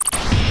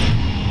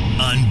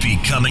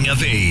Unbecoming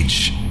of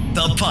Age,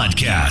 the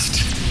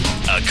podcast.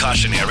 A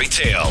cautionary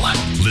tale.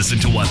 Listen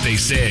to what they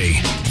say,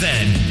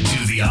 then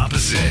do the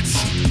opposite.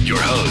 Your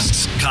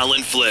hosts,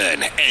 Colin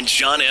Flynn and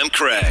John M.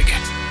 Craig.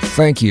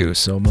 Thank you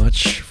so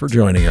much for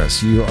joining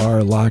us. You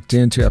are locked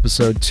into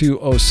episode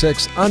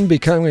 206,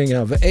 Unbecoming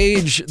of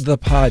Age, the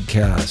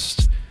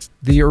podcast.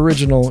 The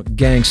original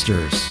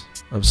gangsters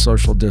of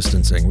social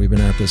distancing. We've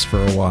been at this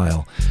for a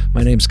while.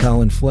 My name's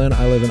Colin Flynn.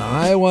 I live in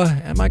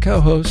Iowa, and my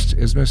co-host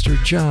is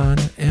Mr. John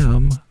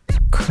M.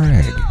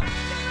 Craig.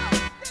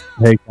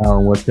 Hey,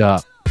 Colin, what's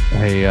up?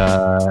 Hey,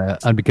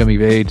 Unbecoming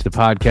of Age, the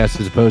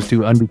podcast, as opposed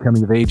to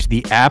Unbecoming of Age,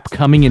 the app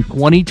coming in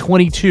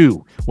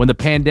 2022. When the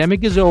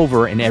pandemic is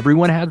over and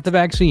everyone has the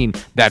vaccine,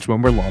 that's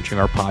when we're launching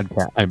our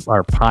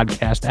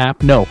podcast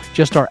app. No,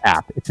 just our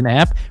app. It's an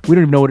app. We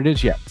don't even know what it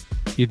is yet.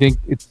 You think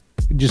it's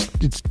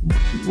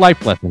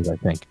life lessons, I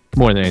think,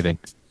 more than anything.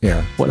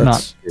 Yeah.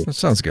 That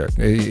sounds good.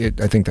 I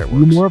think that works. Are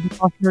you more of a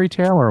cautionary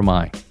tale, or am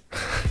I?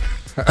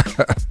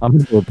 I'm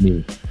going to go with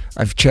me.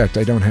 I've checked.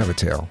 I don't have a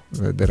tail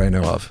that I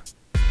know of.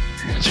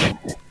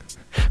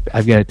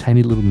 I've got a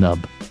tiny little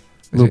nub.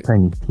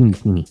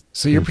 Teeny.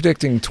 So you're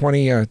predicting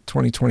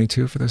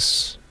 2022 for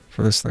this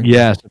thing?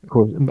 Yes, of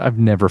course. I've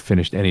never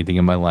finished anything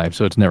in my life,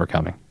 so it's never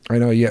coming. I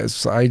know,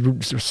 yes. I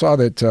saw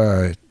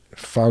that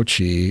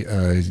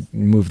Fauci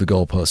moved the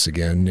goalposts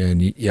again,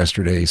 and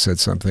yesterday he said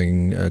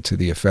something to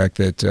the effect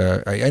that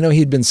I know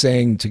he'd been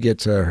saying to get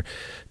to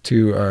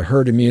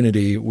herd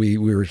immunity, we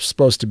were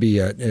supposed to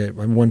be at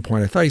one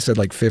point, I thought he said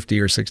like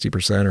 50 or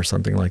 60% or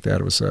something like that.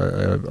 It was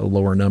a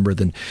lower number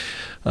than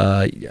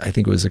I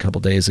think it was a couple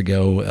days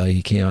ago.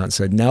 He came out and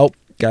said, nope,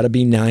 got to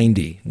be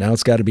 90. Now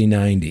it's got to be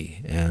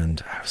 90.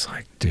 And I was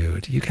like,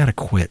 dude, you got to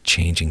quit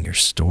changing your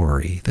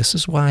story. This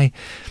is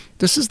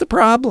the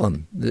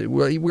problem.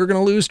 We're going to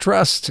lose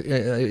trust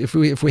if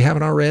we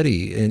haven't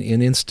already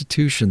in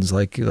institutions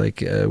like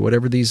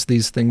whatever these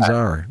things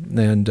are.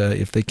 And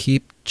if they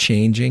keep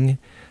changing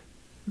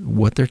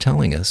what they're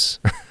telling us,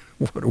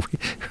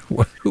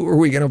 who are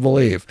we going to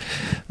believe?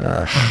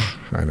 I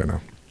don't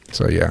know.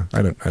 So yeah,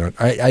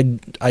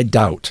 I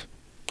doubt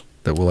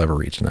that we'll ever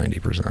reach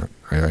 90%.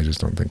 I just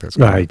don't think that's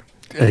going to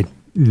I'm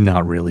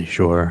not really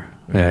sure.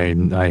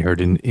 I heard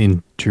an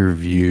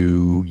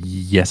interview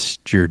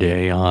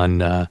yesterday on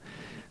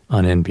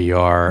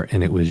NPR,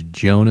 and it was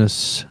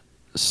Jonas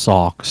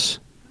Salk's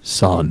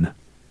son,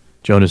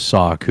 Jonas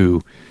Salk,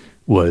 who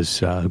was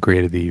who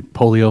created the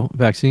polio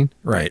vaccine.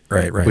 Right.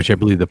 Which I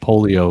believe the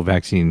polio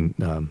vaccine,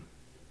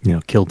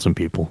 killed some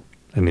people.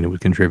 I mean, it was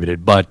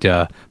contributed, but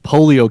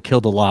polio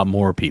killed a lot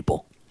more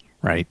people,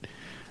 right?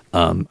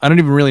 I don't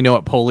even really know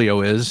what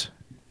polio is.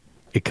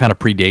 It kind of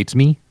predates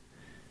me.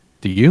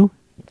 Do you?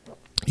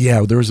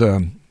 Yeah, it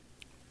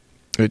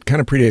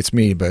kind of predates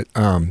me, but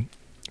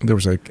there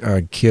was a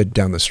kid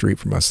down the street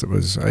from us that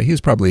was,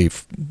 he's closer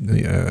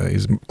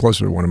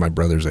to one of my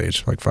brother's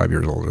age, like 5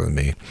 years older than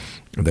me,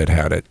 that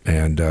had it.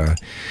 And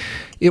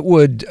it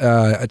would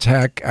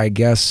attack, I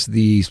guess,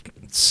 the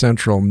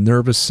central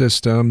nervous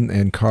system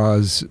and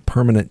cause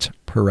permanent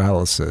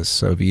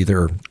paralysis of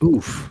either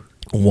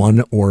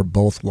one or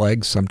both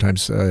legs.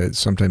 Sometimes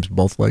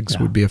both legs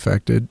would be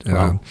affected.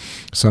 Wow.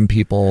 Some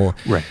people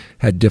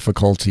had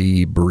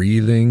difficulty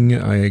breathing,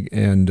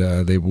 and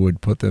they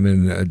would put them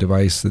in a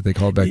device that they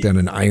called back then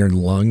an iron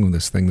lung,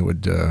 this thing that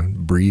would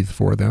breathe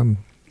for them.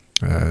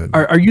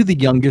 Are you the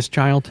youngest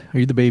child? Are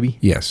you the baby?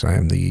 Yes, I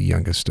am the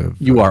youngest of.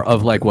 You are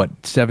of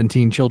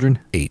 17 children?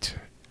 8.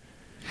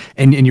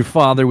 And your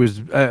father was,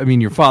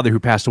 your father who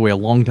passed away a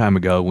long time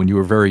ago when you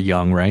were very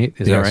young, right?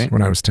 Is that right?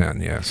 When I was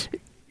 10, yes.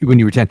 When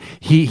you were 10,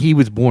 he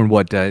was born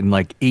in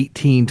like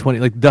 1820,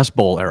 like Dust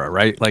Bowl era,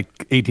 right? Like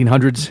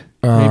 1800s,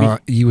 maybe?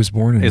 He was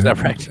born in... Is that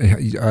right?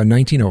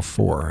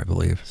 1904, I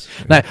believe.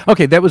 Now,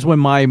 okay, that was when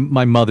my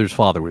mother's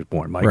father was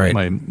born,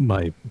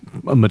 my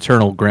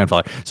maternal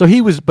grandfather. So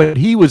he was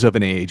of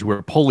an age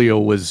where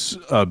polio was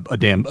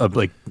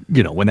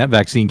when that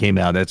vaccine came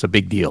out, that's a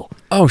big deal.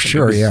 Oh,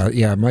 sure,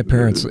 yeah. My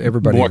parents,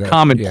 everybody... More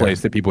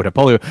commonplace that people would have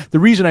polio. The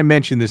reason I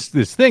mentioned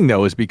this thing,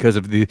 though, is because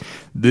of the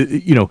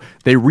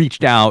they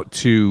reached out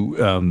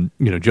to,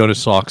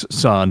 Jonas Salk's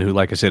son, who,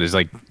 like I said, is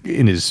like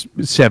in his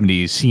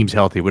 70s, seems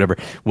healthy, whatever.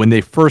 When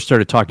they first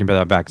started talking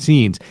about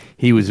vaccines,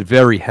 he was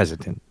very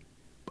hesitant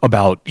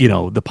about,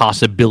 the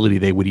possibility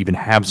they would even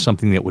have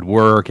something that would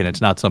work, and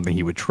it's not something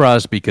he would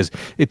trust, because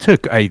it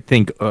took, I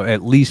think,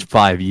 at least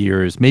 5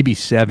 years, maybe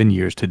 7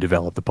 years to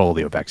develop the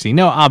polio vaccine.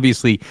 Now,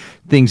 obviously,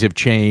 things have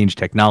changed,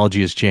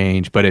 technology has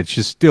changed, but it's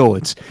just still,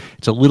 it's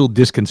a little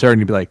disconcerting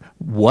to be like,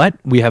 what?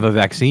 We have a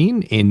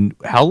vaccine in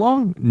how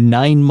long?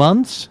 9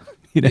 months?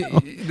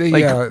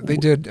 They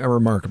did a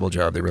remarkable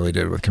job. They really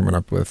did with coming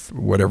up with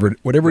whatever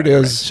it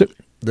is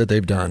that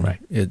they've done. Right.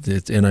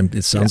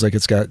 It sounds like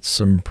it's got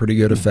some pretty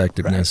good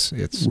effectiveness.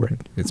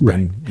 Right. It's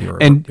been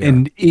Europe.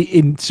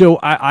 And so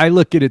I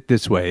look at it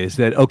this way: is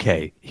that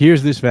okay?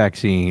 Here's this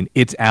vaccine.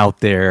 It's out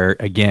there.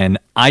 Again,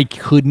 I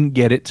couldn't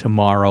get it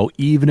tomorrow,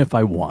 even if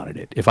I wanted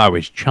it. If I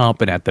was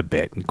chomping at the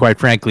bit, and quite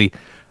frankly,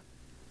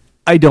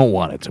 I don't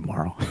want it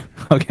tomorrow.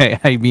 Okay,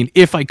 I mean,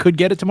 if I could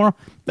get it tomorrow,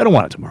 I don't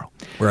want it tomorrow.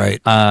 Right.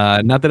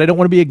 Not that I don't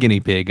want to be a guinea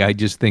pig. I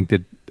just think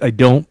that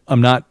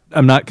I'm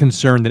not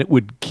concerned that it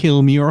would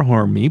kill me or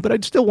harm me, but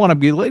I'd still want to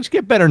be, let's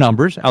get better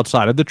numbers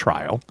outside of the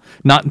trial,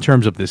 not in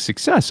terms of the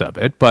success of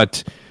it,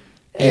 but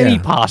any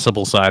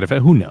possible side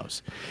effect, who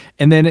knows?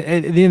 And then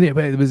at the end,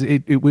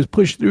 it was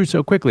pushed through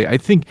so quickly. I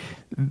think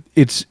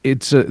it's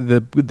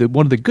the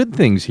one of the good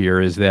things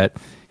here is that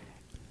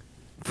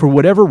for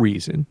whatever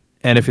reason,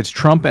 and if it's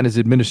Trump and his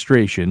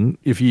administration,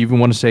 if you even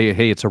want to say,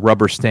 hey, it's a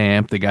rubber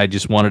stamp, the guy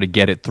just wanted to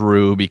get it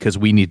through because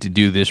we need to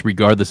do this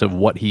regardless of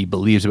what he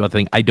believes about the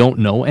thing. I don't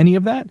know any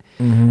of that.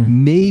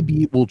 Mm-hmm.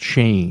 Maybe it will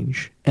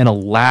change and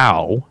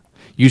allow,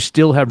 you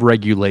still have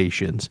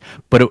regulations,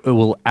 but it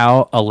will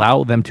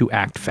allow them to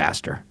act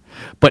faster.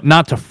 But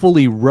not to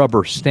fully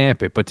rubber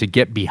stamp it, but to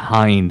get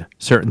behind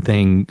certain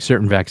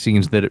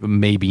vaccines that it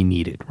may be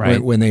needed,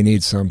 right? When they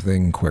need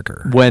something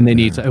quicker. When they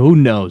need, who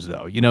knows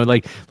though? You know,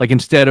 like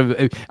instead of,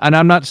 and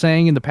I'm not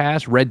saying in the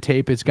past red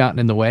tape has gotten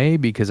in the way,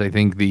 because I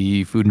think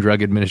the Food and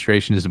Drug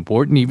Administration is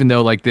important. Even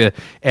though like the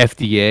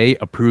FDA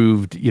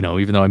approved, you know,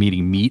 even though I'm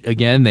eating meat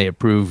again, they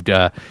approved,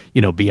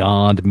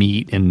 Beyond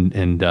Meat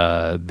and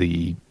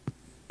the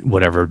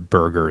whatever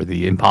burger,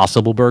 the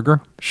Impossible Burger.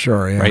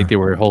 Sure, yeah. Right? There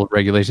were whole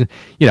regulations.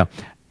 You know,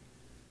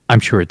 I'm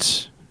sure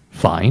it's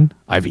fine.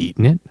 I've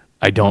eaten it.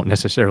 I don't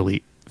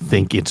necessarily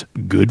think it's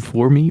good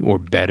for me or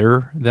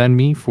better than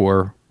me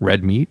for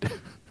red meat.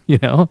 You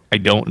know, I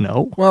don't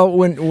know. Well,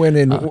 we've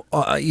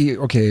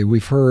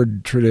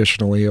heard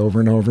traditionally over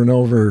and over and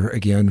over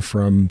again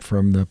from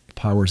the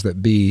powers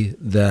that be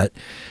that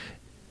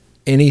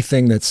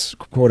anything that's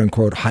quote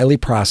unquote highly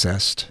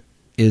processed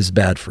is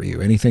bad for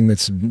you. Anything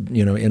that's,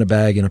 you know, in a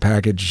bag, in a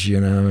package, you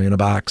know, in a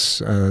box,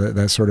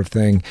 that sort of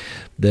thing,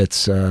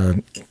 that's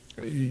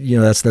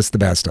that's the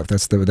bad stuff.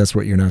 That's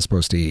what you're not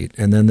supposed to eat.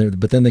 And then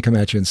they come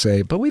at you and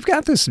say, but we've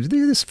got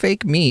this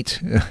fake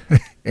meat,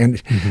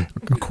 and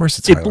of course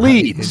it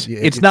bleeds.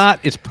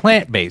 It's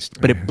plant-based,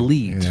 but it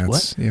bleeds. Yeah,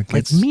 what?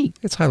 Like meat.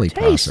 It's highly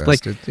processed.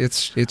 Like,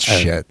 it's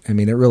shit. I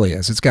mean, it really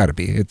is. It's got to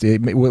be.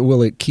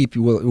 Will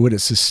it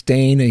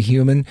sustain a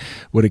human?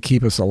 Would it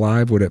keep us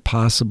alive? Would it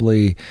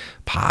possibly,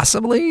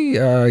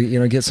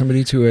 get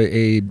somebody to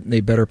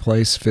a better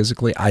place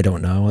physically? I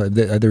don't know.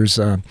 There's.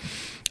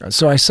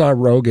 So I saw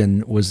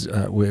Rogan was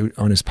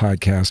on his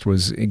podcast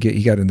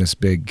he got in this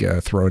big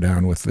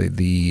throwdown with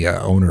the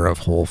owner of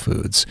Whole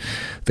Foods,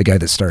 the guy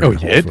that started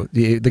Whole Foods.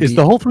 Is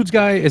the Whole Foods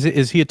guy?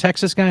 Is he a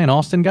Texas guy, an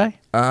Austin guy?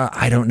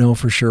 I don't know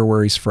for sure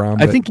where he's from.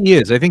 I think he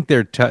is. I think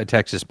they're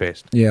Texas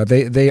based. Yeah,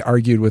 they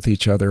argued with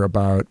each other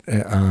about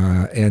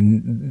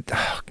the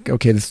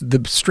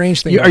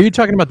strange thing. Are you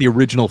talking about the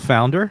original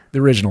founder? The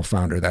original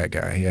founder, that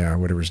guy. Yeah,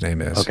 whatever his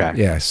name is. Okay.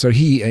 Yeah. So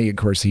of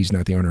course, he's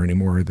not the owner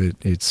anymore.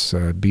 It's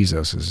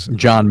Bezos.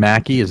 John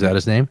Mackey, is that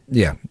his name?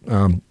 Yeah.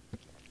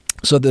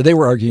 So they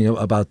were arguing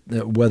about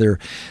whether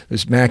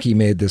this Mackey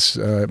made this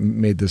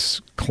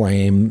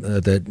claim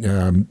that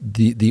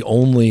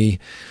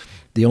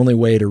the only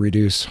way to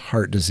reduce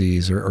heart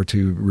disease or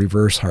to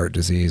reverse heart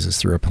disease is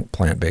through a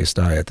plant-based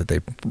diet, that they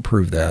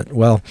proved that.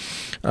 Well,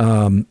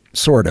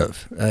 sort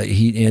of.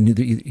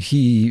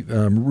 He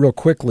real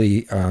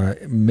quickly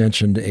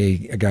mentioned a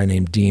guy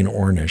named Dean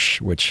Ornish,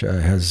 which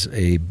has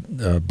a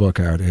book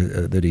out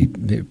that he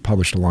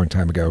published a long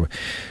time ago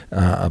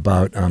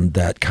about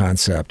that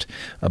concept,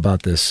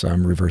 about this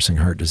reversing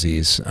heart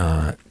disease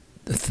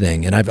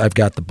thing. And I've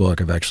got the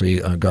book. I've actually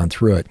gone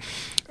through it.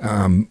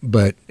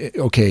 But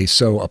okay,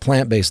 so a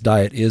plant-based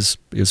diet is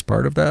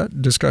part of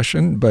that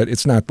discussion, but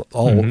it's not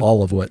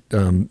all of what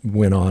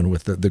went on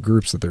with the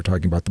groups that they're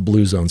talking about, the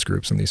Blue Zones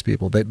groups and these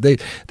people. They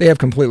have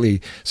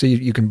completely, so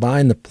you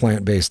combine the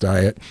plant-based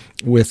diet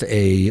with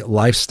a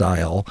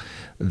lifestyle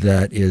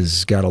that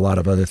is got a lot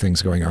of other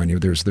things going on.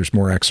 There's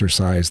more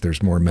exercise,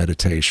 there's more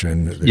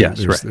meditation.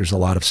 There's a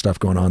lot of stuff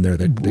going on there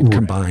that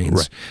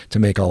combines to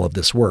make all of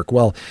this work.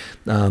 Well,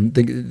 so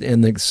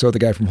the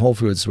guy from Whole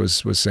Foods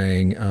was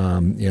saying,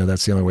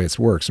 that's the only way it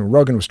works. And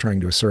Rogan was trying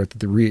to assert that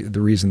the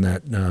reason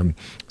that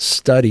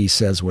study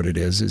says what it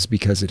is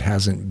because it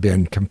hasn't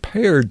been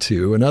compared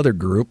to another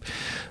group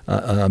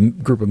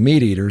of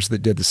meat eaters that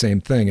did the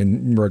same thing.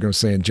 And Rogan was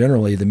saying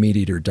generally the meat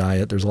eater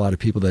diet, there's a lot of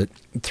people that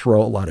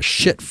throw a lot of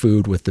shit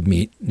food with the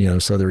meat,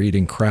 so they're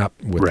eating crap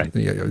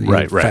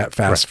with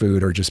fast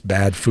food or just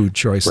bad food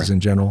choices in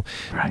general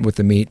with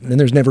the meat. And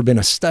there's never been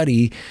a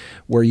study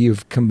where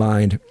you've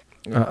combined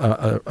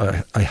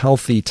a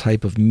healthy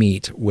type of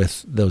meat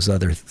with those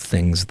other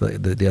things,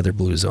 the other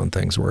Blue Zone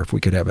things, where if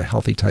we could have a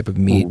healthy type of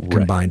meat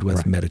combined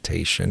with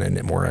meditation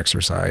and more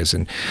exercise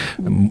and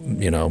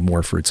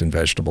more fruits and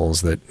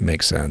vegetables that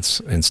make sense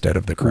instead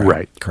of the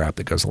crap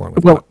that goes along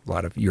with a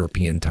lot of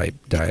European type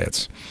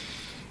diets.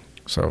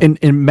 So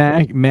and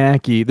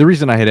Mackey, the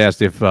reason I had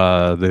asked if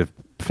the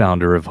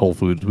founder of Whole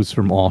Foods was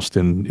from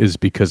Austin is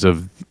because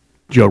of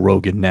Joe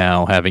Rogan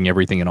now having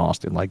everything in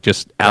Austin, like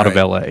just out of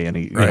LA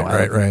and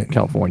out of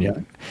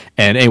California.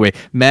 And anyway,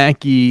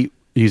 Mackey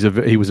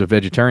He was a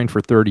vegetarian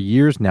for 30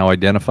 years. Now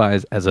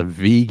identifies as a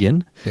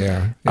vegan.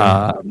 Yeah.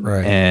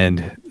 Right.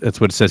 And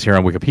that's what it says here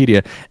on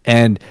Wikipedia.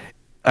 And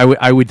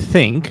I would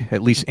think,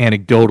 at least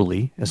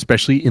anecdotally,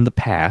 especially in the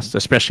past,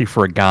 especially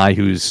for a guy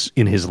who's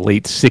in his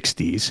late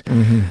 60s,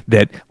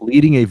 that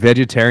leading a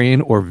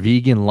vegetarian or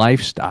vegan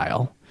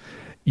lifestyle,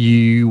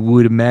 you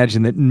would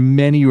imagine that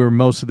many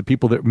of the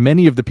people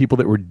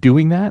that were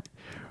doing that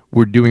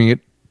were doing it,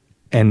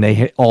 and they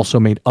had also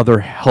made other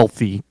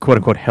healthy, quote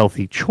unquote,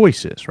 healthy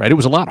choices, right? It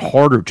was a lot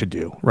harder to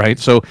do, right?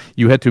 So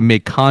you had to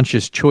make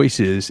conscious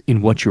choices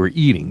in what you were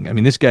eating. I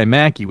mean, this guy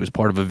Mackey was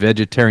part of a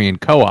vegetarian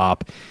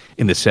co-op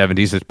in the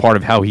 70s as part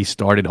of how he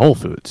started Whole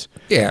Foods.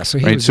 Yeah, so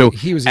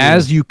he was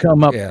as you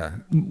come up,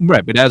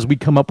 right? But as we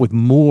come up with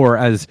more,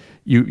 as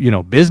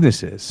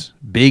businesses,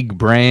 big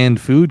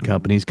brand food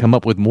companies come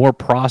up with more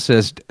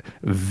processed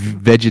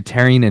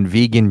vegetarian and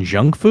vegan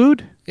junk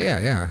food.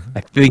 Yeah.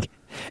 I think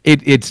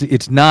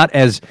it's not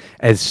as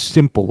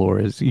simple or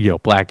as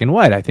black and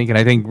white. I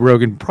think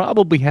Rogan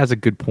probably has a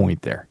good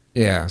point there.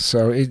 Yeah,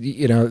 so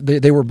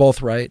they were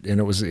both right, and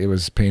it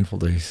was painful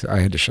I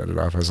had to shut it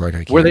off. I was like, I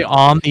can't. Were they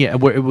on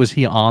was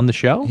he on the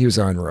show? He was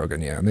on Rogan,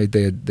 yeah. And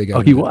they got.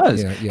 Oh, he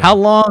was. Yeah. How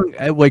long?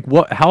 Like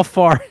what? How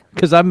far?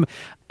 Because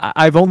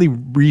I've only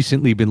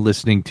recently been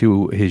listening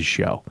to his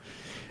show.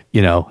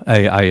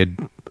 I had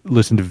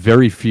listened to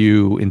very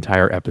few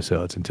entire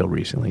episodes until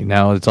recently.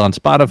 Now it's on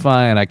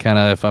Spotify, and I kind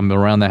of, if I'm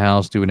around the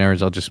house doing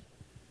errands, I'll just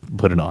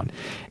put it on.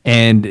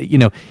 And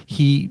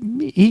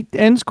he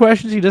ends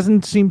questions. He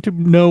doesn't seem to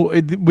know,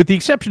 with the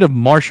exception of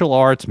martial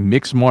arts,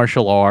 mixed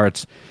martial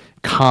arts,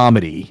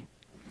 comedy,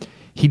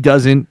 he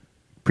doesn't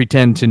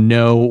pretend to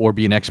know or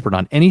be an expert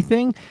on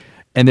anything.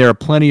 And there are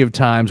plenty of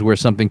times where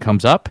something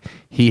comes up.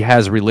 He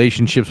has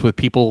relationships with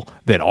people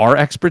that are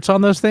experts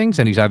on those things,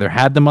 and he's either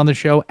had them on the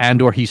show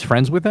or he's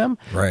friends with them.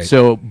 Right.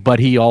 So, but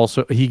he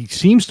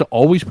seems to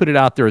always put it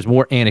out there as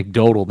more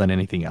anecdotal than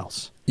anything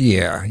else.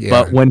 Yeah.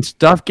 But when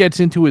stuff gets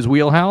into his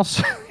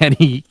wheelhouse and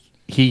he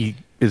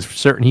is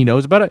certain he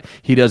knows about it,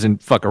 he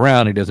doesn't fuck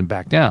around. He doesn't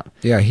back down.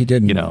 Yeah, he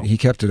didn't. He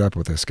kept it up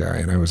with this guy,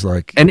 and I was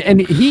like,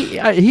 and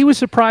he was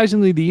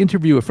surprisingly, the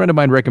interview. A friend of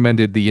mine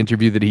recommended the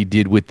interview that he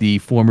did with the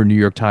former New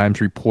York Times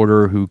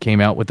reporter who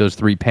came out with those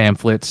 3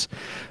 pamphlets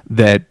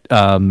that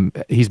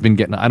he's been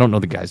getting. I don't know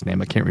the guy's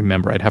name. I can't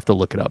remember. I'd have to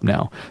look it up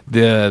now.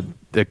 The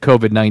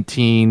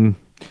COVID-19.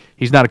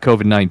 He's not a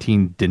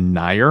COVID-19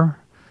 denier,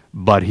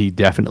 but he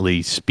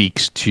definitely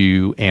speaks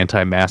to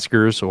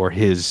anti-maskers, or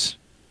his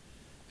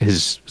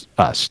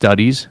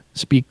studies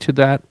speak to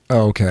that.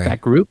 Oh, okay. That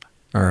group.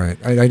 All right.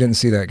 I didn't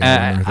see that guy.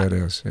 I don't know who that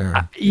is.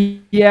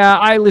 Yeah. Yeah,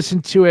 I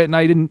listened to it, and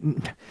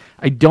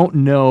I don't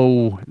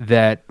know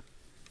that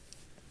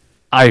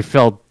I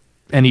felt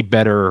any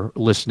better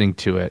listening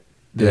to it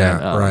than,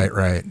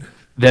 right.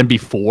 than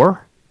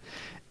before.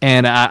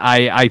 And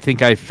I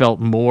think I felt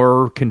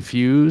more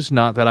confused.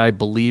 Not that I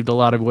believed a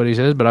lot of what he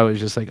says, but I was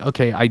just like,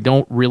 okay, I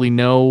don't really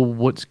know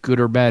what's good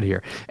or bad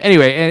here.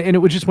 Anyway, and it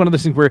was just one of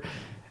those things where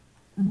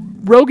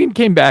Rogan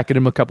came back at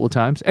him a couple of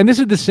times. And this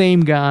is the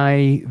same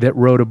guy that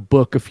wrote a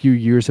book a few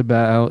years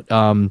about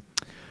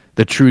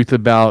the truth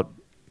about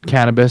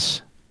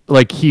cannabis.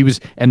 Like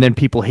and then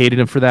people hated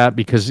him for that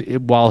because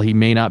while he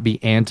may not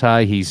be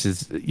anti, he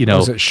says,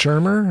 Was it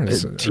Shermer?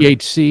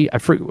 THC. I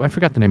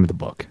forgot the name of the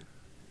book.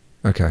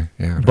 Okay,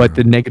 yeah. But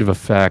the negative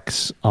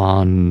effects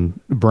on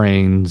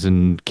brains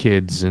and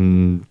kids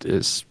and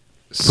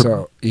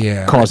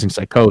causing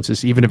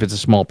psychosis, even if it's a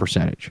small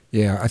percentage.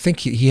 Yeah, I think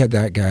he had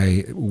that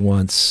guy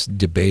once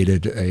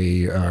debated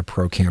a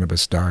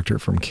pro-cannabis doctor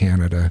from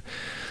Canada.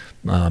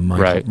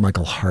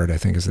 Michael Hart, I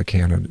think, is the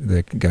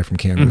guy from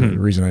Canada. Mm-hmm.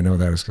 The reason I know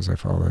that is because I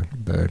follow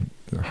the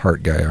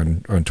Hart guy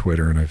on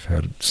Twitter, and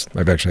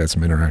I've actually had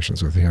some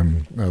interactions with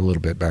him a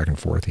little bit back and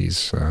forth.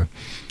 It's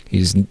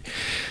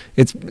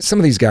some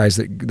of these guys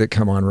that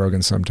come on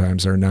Rogan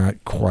sometimes are not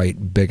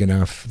quite big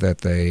enough that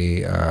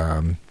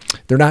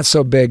they're not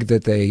so big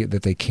that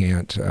they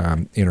can't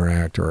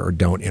interact or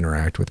don't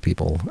interact with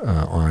people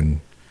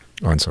on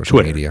social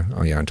Twitter. media.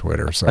 Oh yeah, on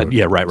Twitter. So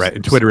yeah,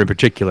 right. Twitter in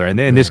particular, and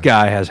this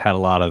guy has had a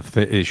lot of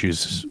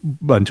issues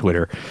on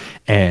Twitter,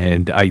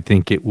 and I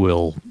think it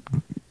will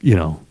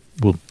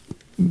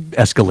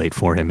escalate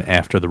for him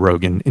after the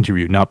Rogan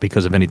interview, not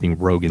because of anything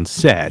Rogan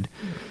said,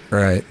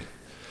 right.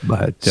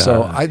 But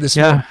so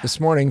this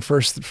morning,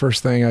 first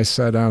thing I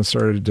sat down,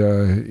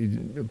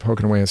 started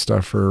poking away at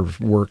stuff for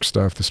work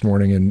stuff this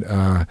morning, and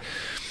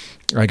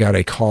I got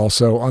a call.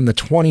 So on the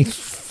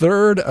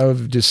 23rd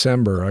of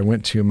December, I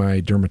went to my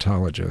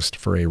dermatologist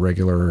for a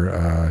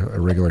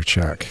regular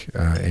check,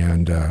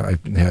 and I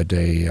had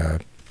a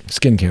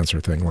skin cancer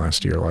thing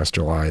last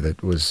July,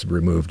 that was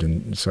removed,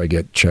 and so I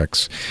get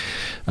checks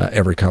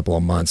every couple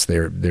of months.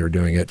 They're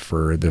doing it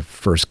for the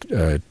first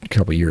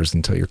couple of years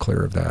until you're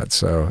clear of that.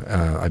 So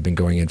I've been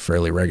going in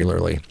fairly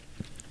regularly.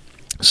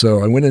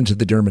 So I went into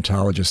the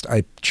dermatologist.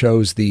 I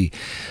chose the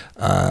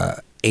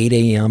 8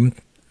 a.m.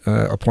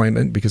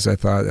 appointment because I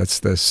thought that's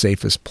the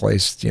safest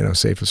place,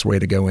 safest way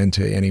to go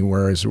into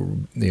anywhere is,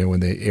 when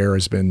the air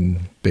has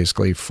been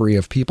basically free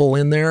of people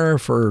in there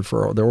for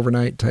the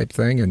overnight type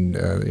thing.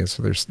 And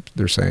so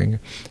they're saying,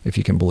 if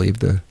you can believe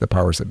the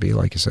powers that be,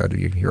 like you said,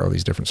 you hear all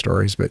these different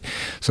stories. But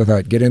so I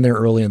thought, get in there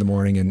early in the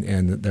morning,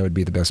 and that would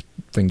be the best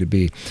thing to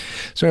be.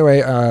 So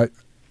anyway,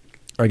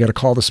 I got a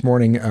call this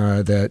morning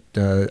that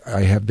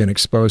I have been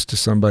exposed to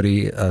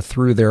somebody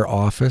through their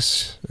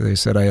office. They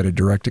said I had a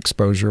direct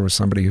exposure with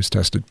somebody who's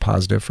tested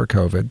positive for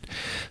COVID.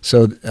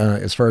 So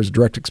as far as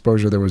direct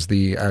exposure, there was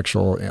the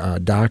actual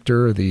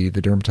doctor, the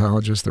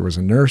dermatologist, there was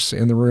a nurse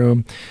in the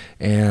room,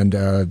 and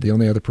the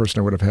only other person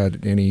I would have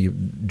had any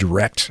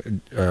direct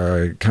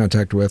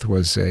contact with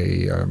was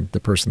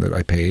the person that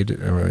I paid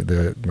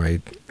the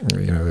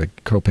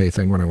copay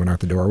thing when I went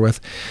out the door with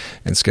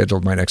and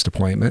scheduled my next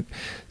appointment.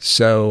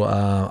 So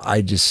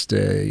I just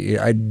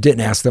I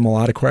didn't ask them a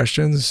lot of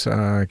questions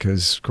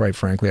because, quite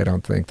frankly, I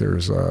don't think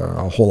there's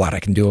a whole lot I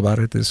can do about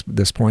it at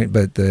this point.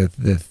 But the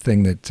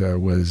thing that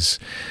was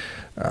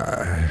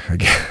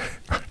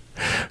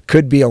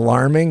could be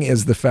alarming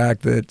is the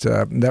fact that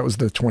that was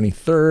the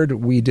 23rd.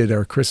 We did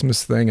our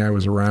Christmas thing. I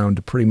was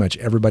around pretty much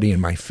everybody in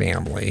my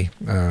family.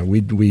 We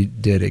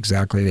did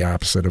exactly the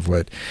opposite of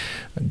what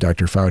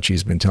Dr. Fauci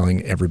has been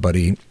telling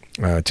everybody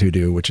to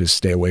do, which is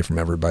stay away from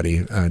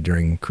everybody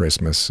during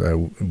Christmas.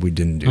 We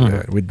didn't do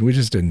that. We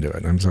just didn't do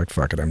it. I was like,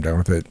 fuck it, I'm done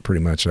with it.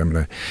 Pretty much, I'm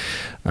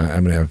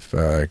gonna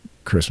have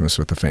Christmas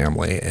with the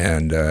family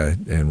and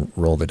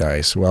roll the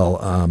dice.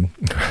 Well,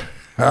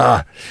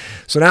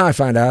 so now I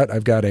find out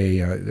I've got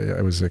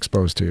I was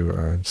exposed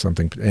to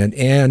something,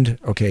 and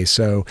okay,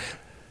 so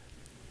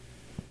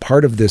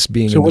part of this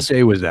being. So what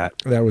day was that?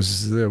 That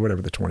was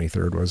whatever the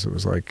 23rd was. It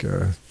was like.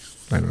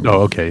 I don't know.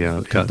 Oh, okay, yeah.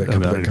 A couple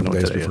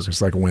days before,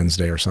 it's like a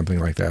Wednesday or something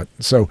like that.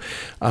 So,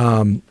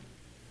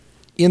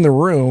 in the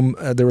room,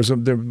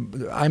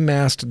 I'm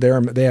masked. They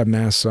have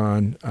masks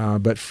on,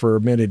 but for a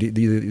minute,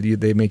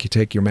 they make you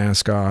take your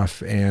mask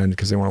off, and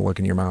because they want to look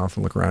in your mouth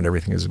and look around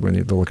everything. Is when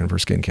they're looking for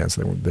skin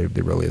cancer, they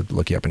really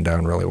look you up and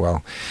down really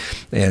well.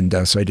 And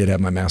so I did have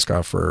my mask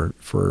off for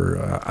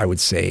I would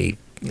say.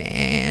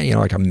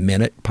 Like a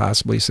minute,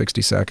 possibly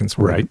 60 seconds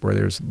where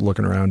there's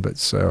looking around. But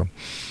so,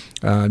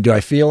 do I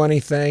feel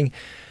anything?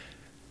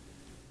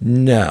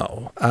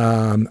 No.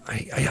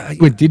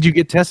 Wait, did you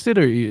get tested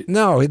or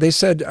No, they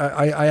said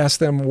I asked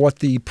them what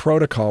the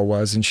protocol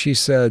was, and she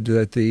said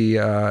that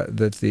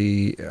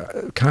the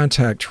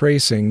contact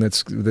tracing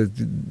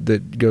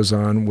that goes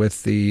on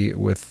with the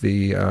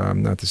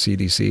not the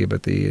CDC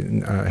but the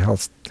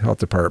health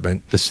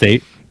department, the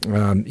state.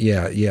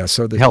 Yeah.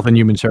 So the Health and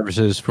Human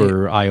Services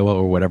for Iowa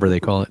or whatever they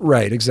call it.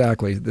 Right,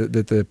 exactly.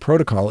 The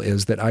protocol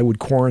is that I would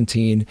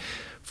quarantine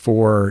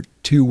for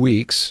 2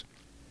 weeks.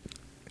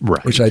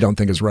 Right. Which I don't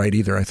think is right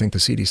either. I think the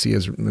CDC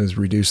has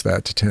reduced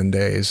that to 10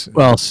 days.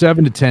 Well,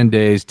 7 to 10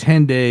 days,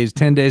 10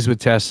 days with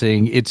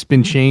testing. It's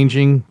been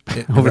changing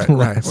over the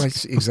last. Well,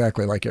 it's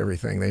exactly like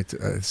everything.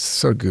 It's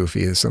so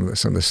goofy, some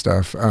of the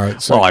stuff.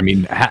 Well, I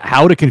mean,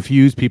 how to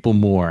confuse people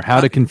more, how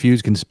to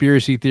confuse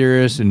conspiracy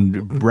theorists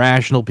and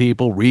rational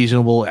people,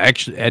 reasonable,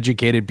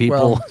 educated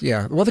people. Well,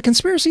 yeah. Well, the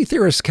conspiracy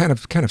theorists kind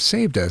of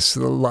saved us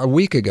a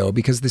week ago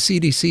because the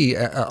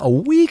CDC, a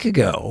week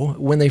ago,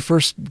 when they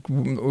first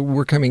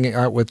were coming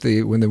out with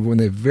when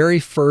the very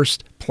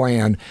first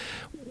plan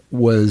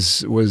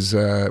was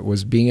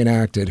being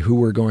enacted, who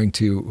we're going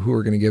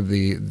to give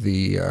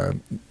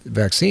the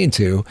vaccine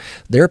to,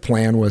 their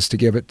plan was to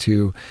give it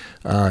to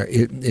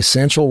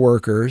essential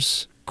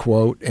workers,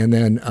 quote, and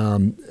then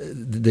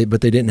they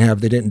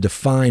didn't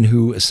define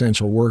who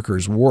essential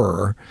workers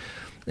were.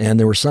 And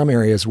there were some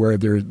areas where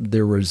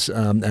there was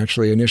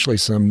actually initially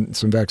some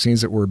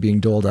vaccines that were being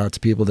doled out to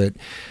people that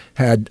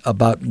had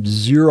about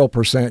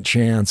 0%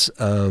 chance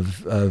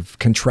of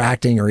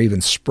contracting or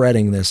even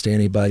spreading this to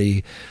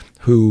anybody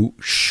who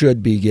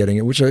should be getting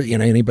it, which are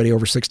anybody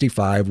over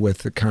 65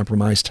 with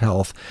compromised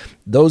health.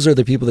 Those are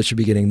the people that should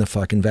be getting the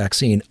fucking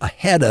vaccine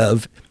ahead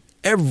of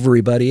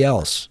everybody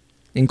else,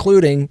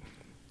 including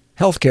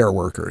healthcare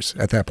workers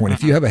at that point.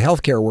 If you have a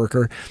healthcare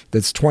worker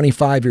that's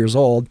 25 years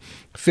old,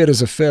 fit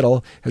as a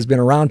fiddle, has been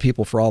around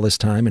people for all this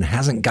time and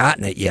hasn't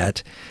gotten it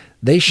yet,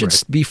 they should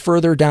be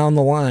further down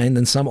the line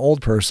than some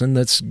old person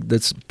that's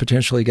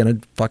potentially going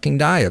to fucking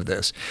die of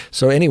this.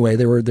 So anyway,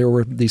 there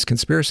were these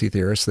conspiracy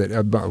theorists that,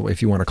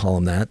 if you want to call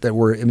them that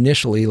were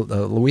initially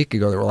a week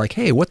ago, they were like,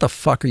 hey, what the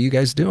fuck are you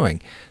guys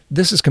doing?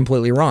 This is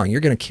completely wrong.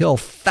 You're going to kill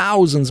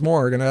thousands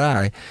more are going to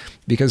die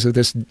because of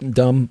this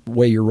dumb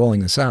way you're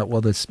rolling this out.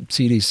 Well, the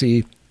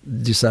CDC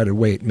decided,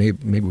 wait,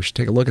 maybe we should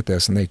take a look at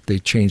this, and they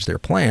changed their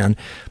plan.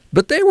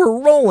 But they were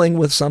rolling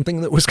with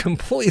something that was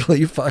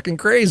completely fucking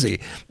crazy.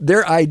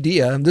 Their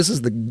idea, this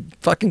is the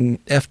fucking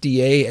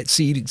FDA,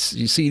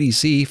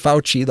 CDC,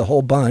 Fauci, the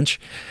whole bunch,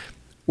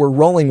 were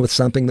rolling with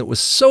something that was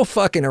so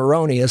fucking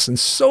erroneous and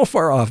so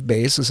far off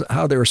base as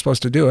how they were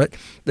supposed to do it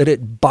that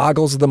it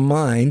boggles the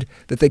mind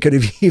that they could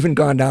have even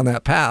gone down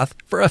that path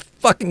for a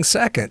fucking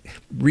second.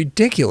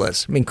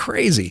 Ridiculous. I mean,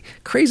 crazy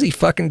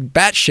fucking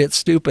batshit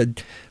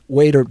stupid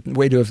way to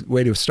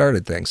have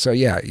started things. So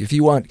yeah, if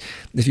you want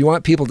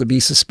people to be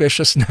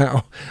suspicious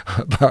now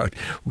about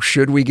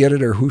should we get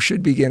it or who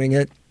should be getting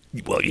it,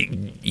 well,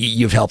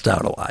 you've helped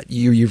out a lot.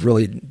 You've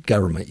really,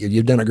 government,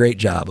 you've done a great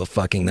job of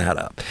fucking that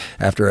up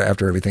after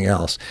everything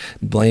else.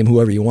 Blame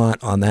whoever you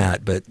want on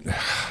that, but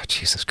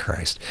Jesus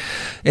Christ.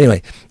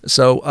 Anyway,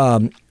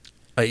 so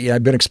yeah,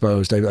 I've been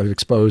exposed. I've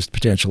exposed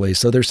potentially.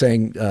 So they're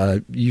saying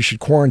you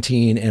should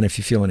quarantine, and if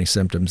you feel any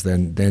symptoms,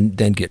 then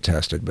get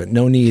tested. But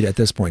no need at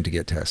this point to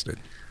get tested.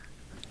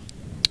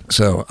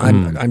 So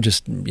I'm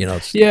just,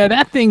 yeah,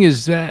 that thing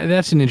is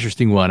that's an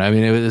interesting one. I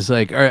mean, it was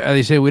like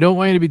they say we don't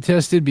want you to be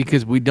tested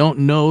because we don't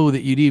know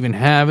that you'd even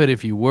have it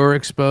if you were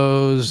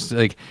exposed.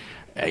 Like,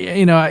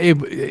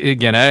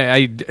 again,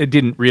 I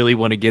didn't really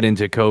want to get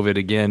into COVID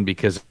again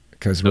because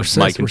of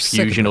my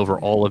confusion over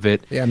all of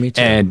it. Yeah, me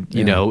too. And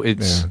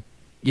it's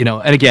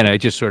and again, I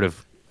just sort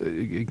of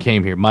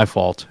came here. My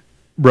fault.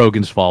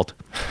 Rogan's fault.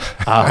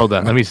 Hold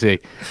on, let me see.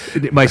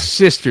 My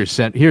sister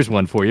here's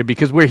one for you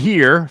because we're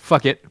here.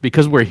 Fuck it,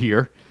 because we're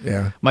here.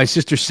 Yeah. My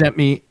sister sent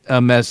me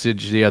a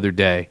message the other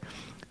day,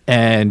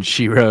 and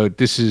she wrote,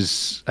 this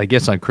is, I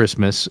guess, on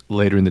Christmas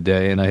later in the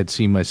day, and I had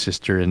seen my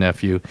sister and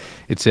nephew.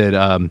 It said,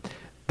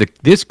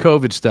 this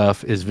COVID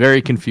stuff is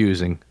very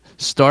confusing.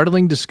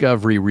 Startling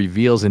discovery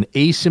reveals an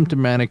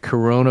asymptomatic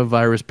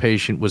coronavirus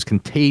patient was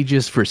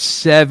contagious for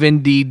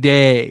 70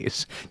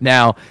 days.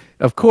 Now,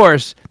 of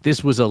course,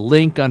 this was a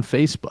link on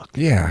Facebook.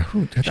 Yeah.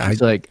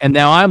 She's like, and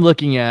now I'm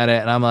looking at it,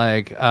 and I'm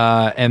like,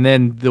 and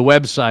then the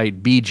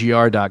website,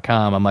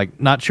 bgr.com, I'm like,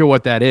 not sure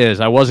what that is.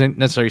 I wasn't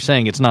necessarily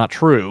saying it's not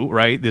true,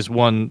 right? This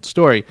one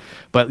story.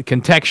 But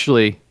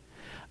contextually,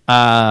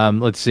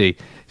 let's see.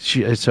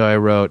 So I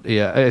wrote,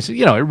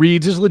 it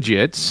reads as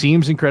legit,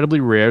 seems incredibly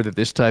rare that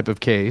this type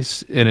of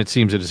case, and it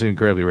seems that it's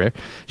incredibly rare.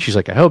 She's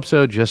like, I hope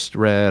so. Just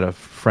read a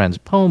friend's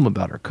poem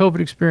about her COVID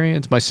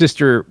experience. This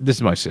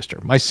is my sister.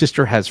 My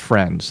sister has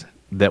friends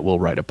that will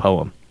write a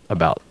poem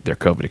about their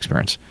COVID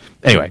experience.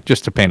 Anyway,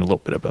 just to paint a little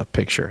bit of a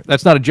picture.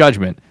 That's not a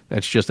judgment.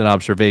 That's just an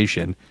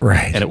observation.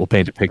 Right. And it will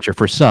paint a picture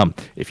for some.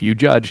 If you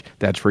judge,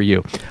 that's for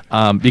you.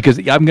 Because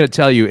I'm going to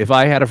tell you, if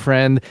I had a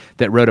friend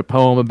that wrote a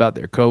poem about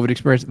their COVID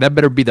experience, that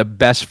better be the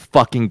best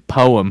fucking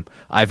poem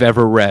I've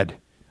ever read.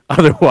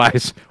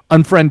 Otherwise,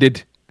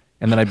 unfriended.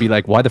 And then I'd be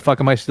like, why the fuck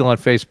am I still on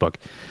Facebook?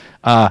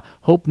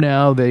 Hope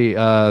now they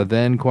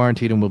then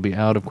quarantine and will be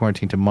out of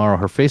quarantine tomorrow.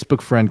 Her Facebook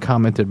friend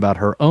commented about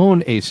her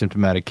own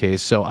asymptomatic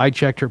case, so I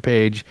checked her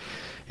page.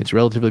 It's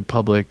relatively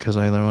public because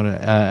I learned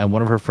and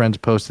one of her friends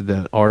posted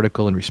that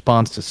article in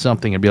response to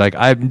something and be like,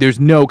 there's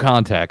no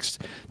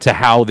context to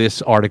how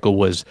this article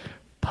was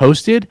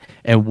posted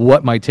and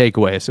what my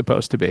takeaway is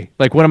supposed to be.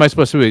 Like, what am I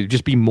supposed to do?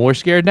 Just be more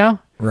scared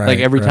now? Right, like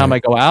every time I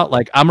go out,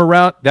 like I'm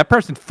around, that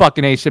person's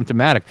fucking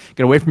asymptomatic.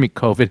 Get away from me,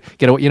 COVID.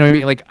 Get away. You know what I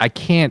mean? Like I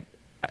can't.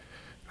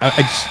 I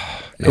just,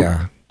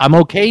 yeah. I'm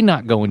okay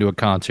not going to a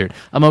concert.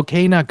 I'm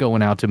okay not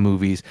going out to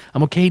movies.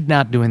 I'm okay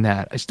not doing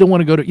that. I still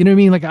want to go to, you know what I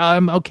mean? Like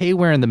I'm okay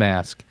wearing the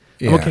mask.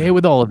 Yeah. I'm okay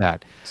with all of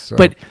that. So,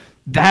 but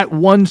that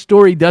one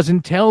story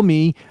doesn't tell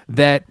me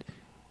that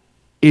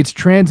it's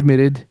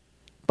transmitted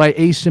by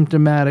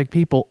asymptomatic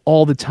people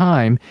all the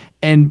time.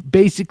 And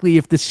basically,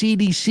 if the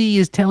CDC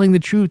is telling the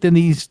truth and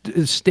these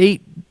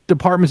state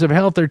departments of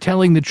health are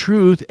telling the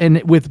truth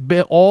and with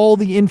all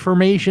the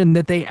information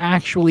that they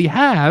actually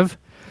have,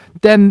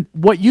 then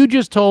what you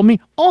just told me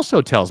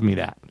also tells me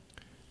that,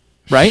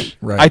 right?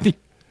 Right.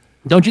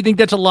 Don't you think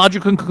that's a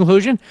logical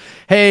conclusion?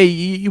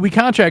 Hey, we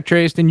contact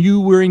traced and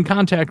you were in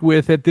contact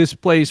with at this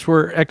place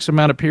for X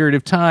amount of period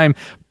of time,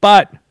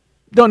 but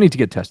don't need to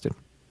get tested.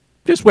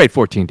 Just wait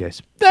 14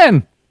 days.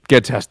 Then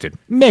get tested.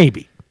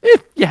 Maybe.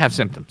 If you have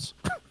symptoms.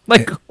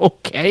 Like,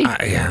 okay.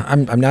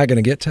 I'm not going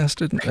to get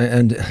tested.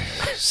 And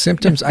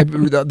symptoms,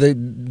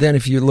 then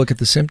if you look at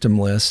the symptom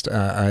list,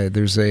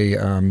 there's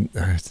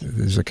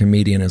a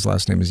comedian, his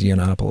last name is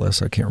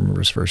Yiannopoulos. I can't remember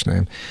his first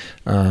name.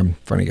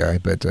 Funny guy,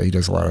 but he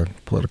does a lot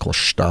of political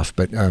stuff.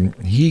 But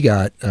he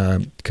got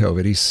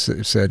COVID. He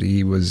said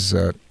he was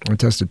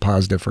tested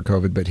positive for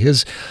COVID, but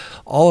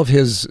all of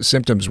his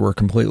symptoms were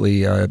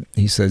completely,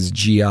 he says,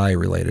 GI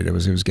related. It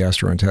was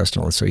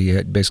gastrointestinal. So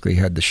he basically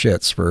had the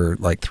shits for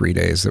like 3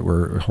 days that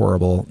were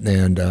horrible.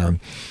 And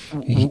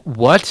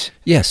what?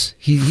 Yes,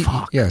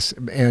 yes.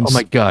 And oh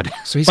my God!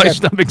 So my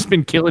stomach's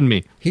been killing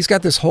me. He's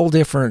got this whole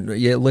different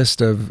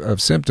list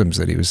of symptoms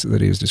that he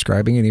was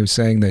describing, and he was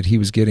saying that he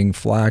was getting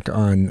flack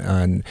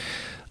on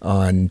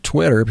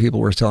Twitter. People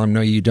were telling him,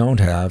 no, you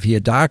don't have. He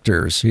had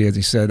doctors.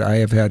 He said, I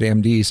have had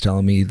MDs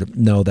telling me,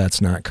 no,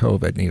 that's not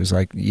COVID. And he was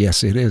like,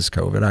 yes, it is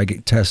COVID. I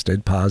get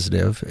tested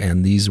positive,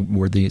 and these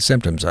were the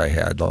symptoms I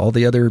had. All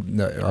the other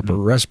upper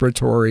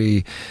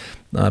respiratory,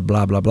 blah,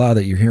 blah, blah,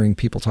 that you're hearing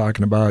people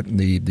talking about,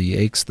 the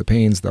aches, the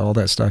pains, all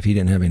that stuff, he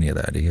didn't have any of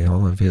that.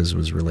 All of his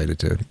was related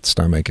to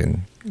stomach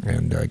and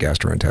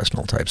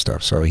gastrointestinal type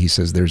stuff. So he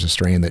says there's a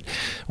strain that,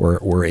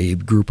 or a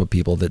group of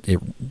people that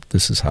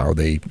this is how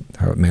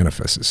it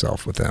manifests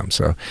itself with them.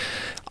 So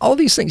all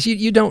these things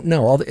you don't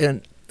know.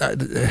 There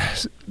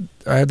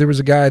was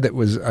a guy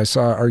that I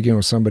saw arguing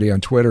with somebody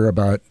on Twitter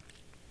about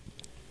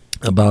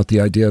about the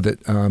idea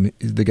that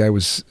the guy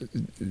was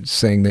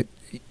saying that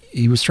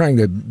he was trying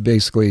to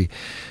basically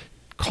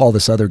call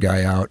this other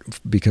guy out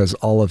because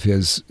all of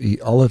his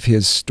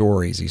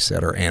stories, he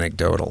said, are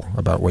anecdotal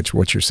about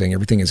what you're saying.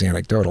 Everything is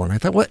anecdotal. And I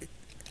thought, what?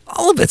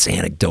 All of it's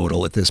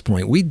anecdotal at this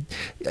point.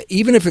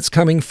 Even if it's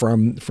coming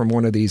from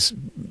one of these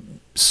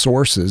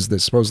sources that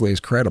supposedly is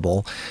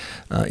credible,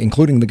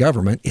 including the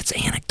government, it's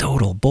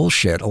anecdotal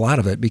bullshit, a lot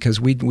of it,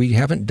 because we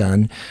haven't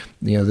done,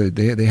 they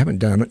haven't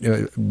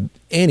done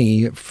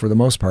any, for the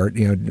most part,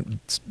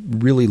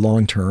 really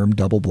long-term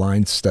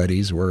double-blind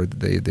studies where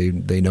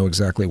they know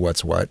exactly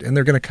what's what, and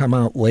they're going to come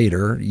out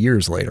later,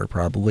 years later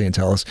probably, and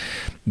tell us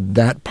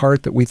that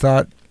part that we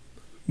thought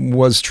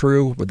was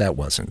true, but that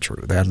wasn't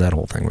true. That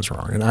whole thing was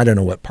wrong, and I don't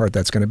know what part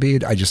that's going to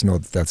be. I just know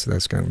that's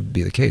going to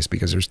be the case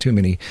because there's too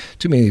many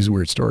of these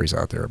weird stories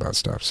out there about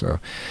stuff. So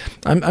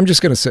I'm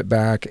just going to sit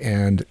back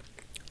and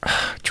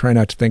try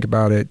not to think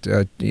about it.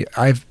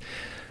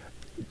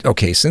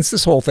 Since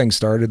this whole thing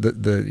started,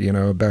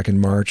 back in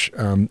March,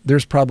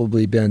 there's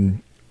probably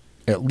been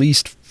at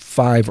least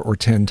 5 or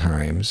 10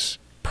 times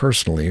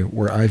personally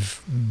where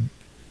I've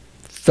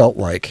felt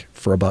like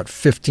for about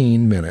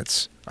 15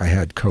 minutes I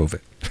had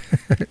COVID.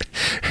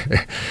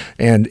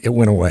 And it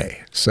went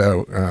away.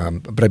 So,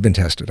 but I've been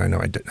tested. I know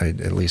I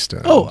at least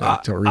until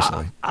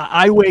recently.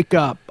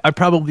 I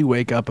probably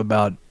wake up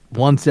about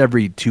once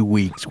every 2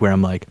 weeks where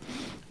I'm like,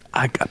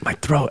 I got my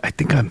throat. I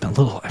think I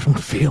don't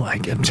feel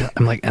like it.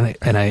 I'm like, and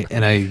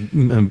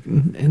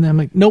I'm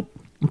like, nope,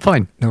 I'm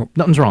fine. Nope,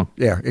 nothing's wrong.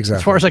 Yeah, exactly.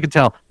 As far as I can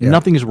tell,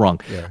 nothing is wrong.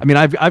 Yeah. I mean,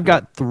 I've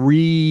got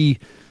 3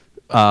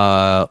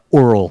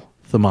 oral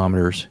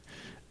thermometers.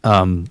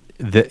 I've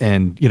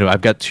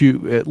got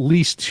at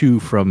least 2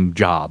 from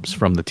jobs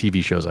from the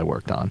TV shows I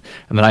worked on,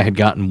 and then I had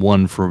gotten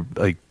 1 for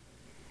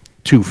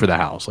 2 for the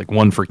house, like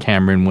 1 for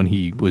Cameron when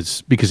he when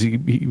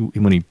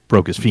he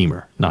broke his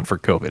femur, not for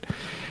COVID,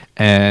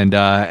 and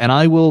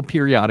I will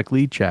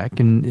periodically check,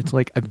 and it's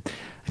like I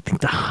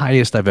think the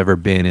highest I've ever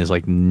been is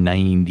like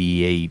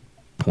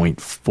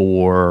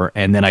 98.4,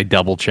 and then I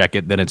double check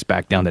it, then it's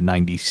back down to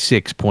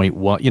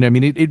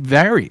 96.1. It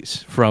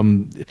varies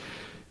from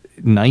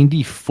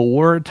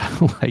 94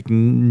 to like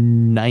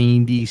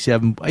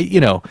 97,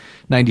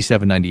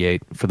 97,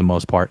 98 for the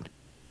most part.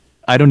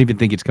 I don't even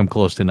think it's come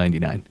close to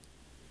 99.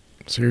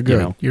 So you're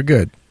good. You're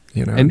good.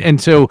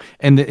 And so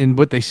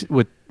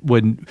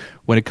when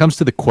it comes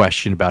to the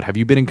question about have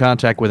you been in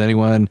contact with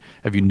anyone,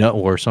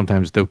 or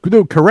sometimes the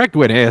correct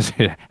way to ask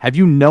it, have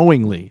you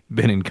knowingly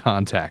been in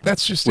contact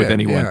with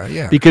anyone?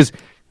 Yeah. Because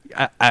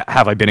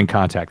have I been in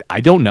contact?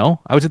 I don't know.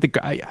 I was at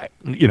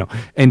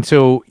and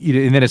so,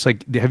 and then it's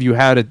like, do you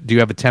have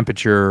a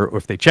temperature, or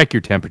if they check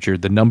your temperature,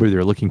 the number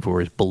they're looking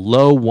for is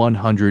below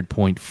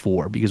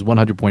 100.4, because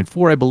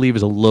 100.4, I believe,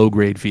 is a low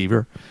grade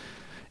fever.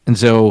 And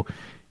so,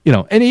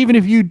 and even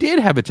if you did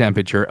have a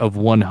temperature of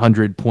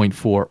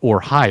 100.4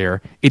 or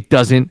higher, it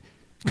doesn't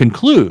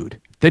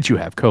conclude that you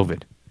have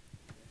COVID.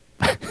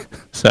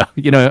 So,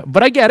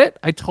 but I get it.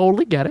 I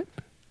totally get it.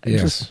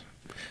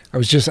 I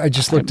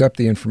just looked up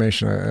the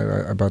information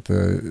about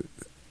the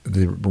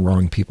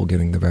wrong people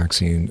getting the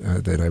vaccine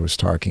that I was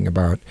talking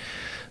about.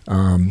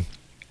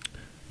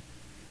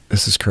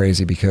 This is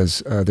crazy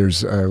because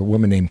there's a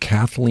woman named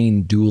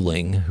Kathleen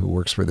Dooling who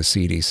works for the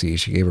CDC.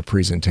 She gave a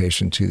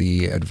presentation to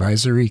the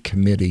Advisory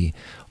Committee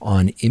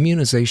on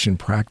Immunization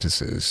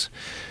Practices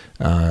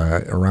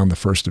around the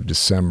 1st of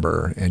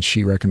December, and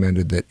she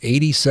recommended that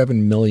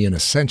 87 million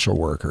essential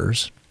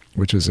workers,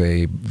 which is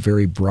a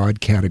very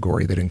broad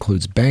category that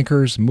includes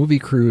bankers, movie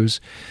crews,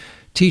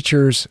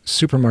 teachers,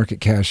 supermarket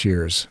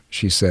cashiers,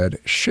 she said,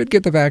 should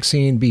get the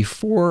vaccine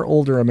before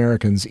older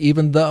Americans,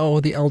 even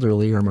though the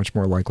elderly are much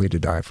more likely to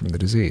die from the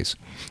disease.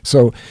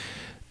 So,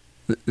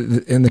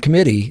 in the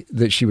committee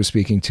that she was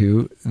speaking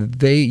to,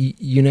 they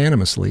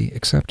unanimously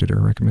accepted her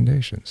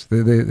recommendations.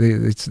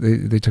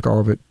 They took all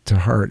of it to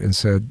heart and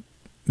said,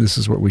 this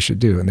is what we should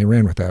do. And they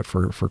ran with that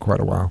for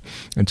quite a while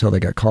until they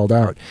got called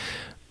out.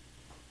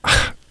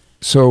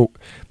 So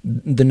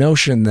the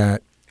notion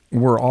that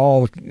we're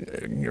all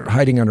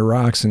hiding under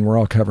rocks and we're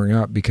all covering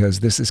up because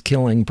this is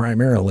killing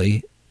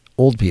primarily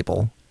old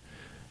people,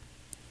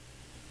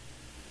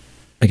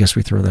 I guess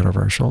we throw that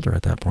over our shoulder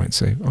at that point and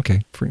say,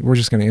 okay, we're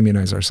just going to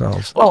immunize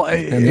ourselves. Well,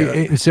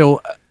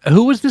 so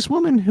who was this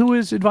woman who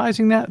was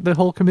advising the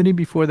whole committee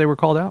before they were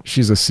called out?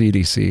 She's a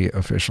CDC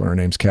official. Her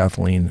name's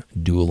Kathleen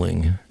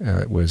Dooling.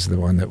 Was the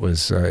one that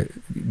was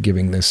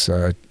giving this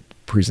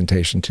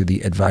presentation to the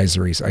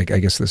advisories. I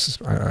guess this is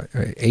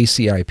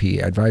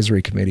ACIP,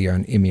 Advisory Committee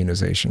on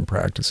Immunization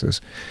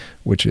Practices,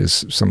 which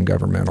is some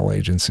governmental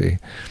agency.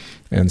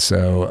 And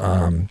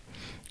so,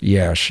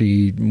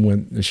 she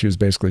was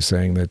basically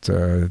saying that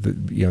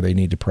they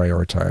need to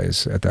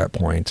prioritize at that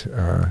point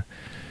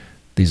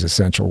these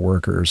essential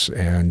workers,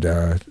 and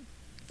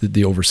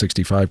the over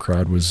 65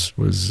 crowd was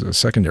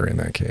secondary in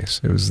that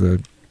case. It was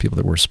the people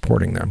that were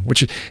supporting them,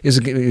 which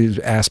is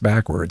ass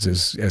backwards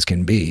as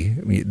can be.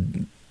 I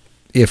mean,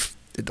 if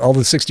all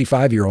the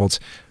 65-year-olds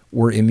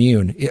were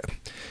immune,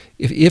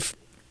 if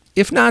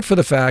if not for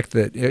the fact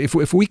that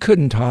if we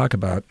couldn't talk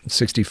about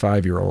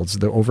 65-year-olds,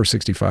 the over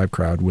 65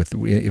 crowd,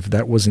 if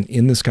that wasn't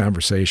in this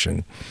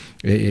conversation,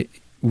 there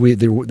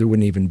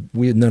wouldn't even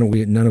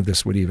none of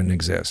this would even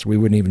exist. We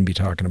wouldn't even be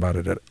talking about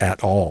it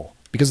at all,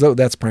 because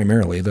that's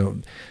primarily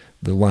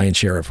the lion's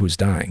share of who's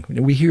dying.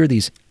 We hear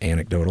these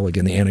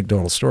the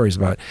anecdotal stories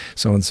about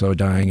so-and-so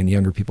dying and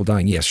younger people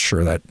dying. Yes,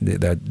 sure, that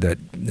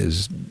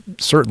is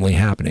certainly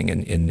happening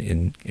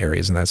in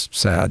areas, and that's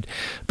sad.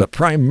 But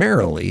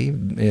primarily,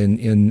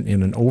 in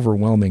an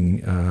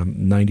overwhelming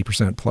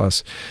 90%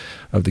 plus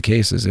of the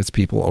cases, it's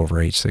people over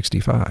age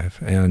 65.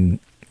 And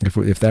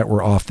if that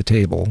were off the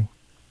table,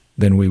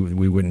 then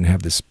we wouldn't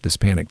have this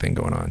panic thing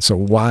going on. So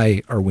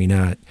why are we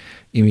not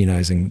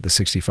immunizing the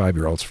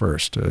 65-year-olds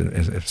first,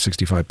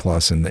 65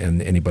 plus, and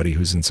anybody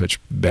who's in such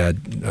bad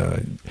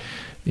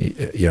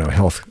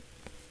health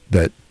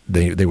that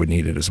they would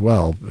need it as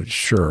well?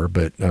 Sure,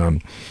 but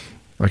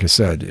like I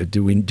said,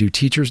 do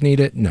teachers need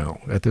it? No,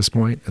 at this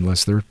point,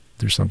 unless there's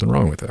something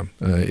wrong with them.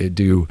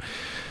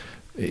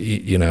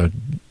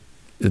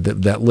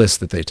 That list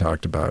that they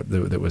talked about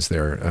that was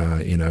there,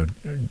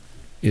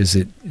 is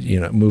it,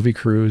 movie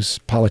crews,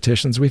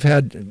 politicians? We've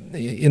had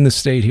in the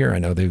state here, I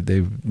know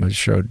they've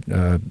showed,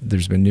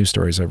 there's been news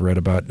stories I've read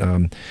about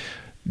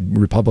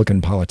Republican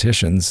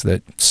politicians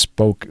that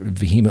spoke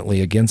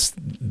vehemently against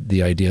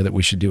the idea that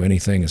we should do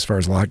anything as far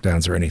as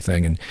lockdowns or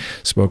anything, and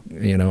spoke,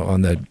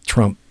 on the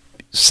Trump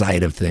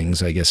side of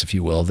things, I guess, if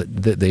you will,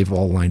 that they've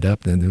all lined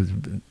up.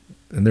 And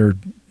they're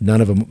none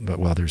of them,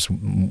 well, there's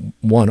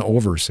one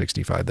over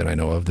 65 that I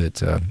know of,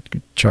 that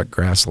Chuck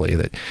Grassley,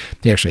 that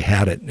he actually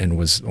had it and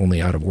was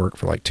only out of work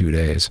for like 2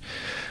 days.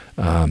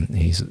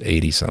 He's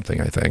 80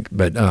 something, I think.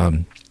 But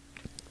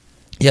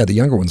the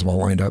younger ones all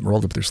lined up,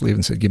 rolled up their sleeve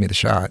and said, "Give me the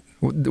shot,"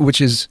 which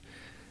is,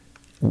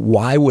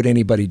 why would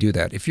anybody do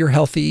that? If you're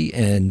healthy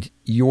and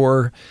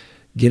you're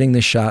getting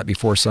the shot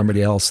before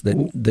somebody else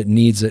that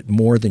needs it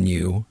more than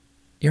you,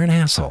 you're an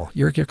asshole.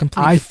 You're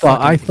complete. I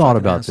thought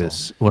about asshole.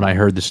 This when I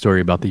heard the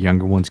story about the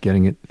younger ones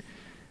getting it,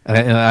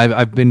 and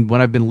I've been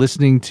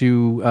listening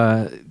to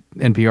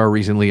NPR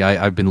recently.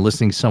 I've been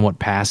listening somewhat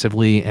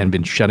passively and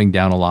been shutting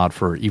down a lot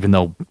even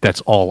though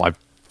that's all I've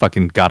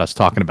fucking got us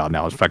talking about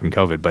now is fucking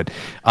COVID. But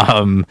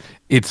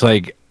it's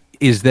like,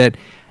 is that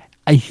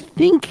I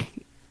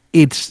think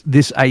it's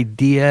this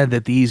idea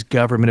that these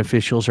government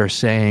officials are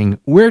saying,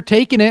 we're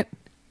taking it,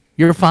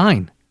 you're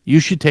fine, you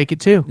should take it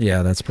too.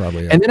 Yeah, that's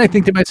probably it. And then I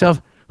think to myself,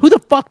 who the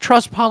fuck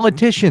trusts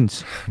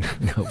politicians?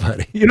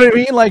 Nobody. You know what I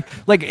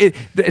mean?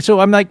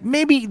 So I'm like,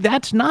 maybe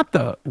that's not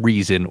the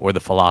reason or the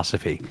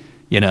philosophy.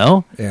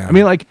 Yeah. I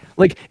mean, like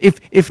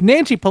if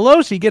Nancy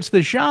Pelosi gets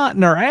the shot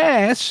in her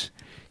ass,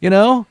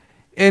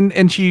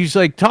 and she's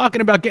like talking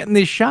about getting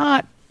this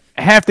shot,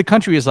 half the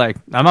country is like,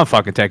 I'm not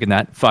fucking taking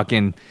that.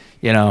 Fucking,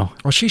 Well,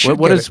 she should.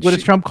 What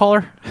does Trump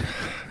call her?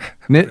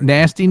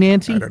 Nasty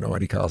Nancy? I don't know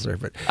what he calls her,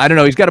 but I don't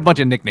know. He's got a bunch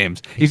of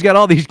nicknames. He's got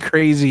all these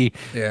crazy,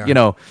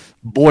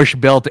 Borscht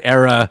Belt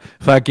era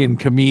fucking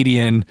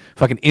comedian,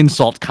 fucking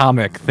insult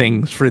comic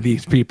things for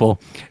these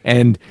people.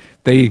 And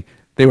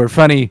they were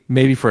funny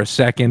maybe for a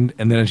second,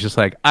 and then it's just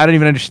like, I don't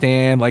even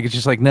understand. Like, it's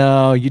just like,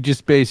 no, you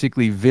just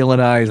basically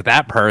villainize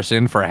that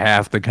person for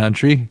half the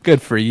country.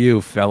 Good for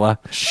you, fella.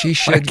 She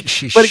should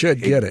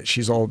should get it.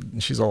 She's old,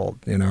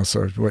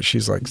 so what,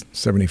 she's like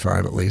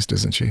 75 at least,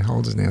 isn't she? How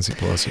old is Nancy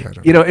Pelosi? I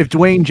don't know. If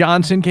Dwayne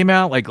Johnson came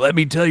out, like, let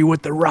me tell you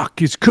what The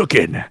Rock is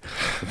cooking.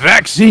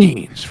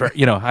 Vaccines for,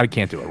 I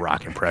can't do a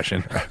Rock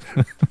impression.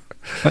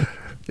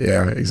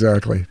 Yeah,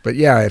 exactly. But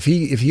yeah, if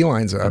he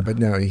lines up, but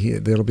no,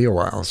 it'll be a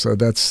while. So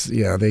that's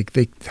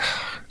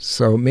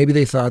so maybe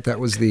they thought that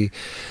was the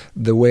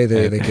way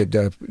they could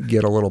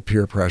get a little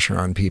peer pressure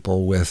on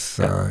people with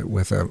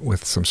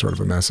some sort of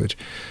a message.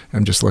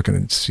 I'm just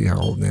looking to see how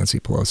old Nancy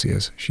Pelosi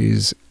is.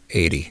 She's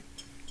 80.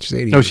 She's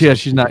 80. Oh,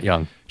 she's not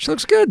young. She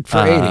looks good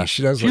for 80.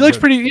 She does. She looks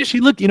pretty.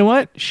 You know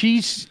what?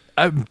 She's.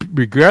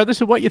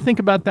 Regardless of what you think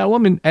about that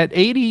woman at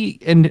 80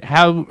 and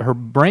how her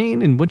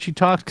brain and when she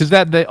talks, because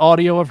the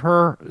audio of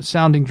her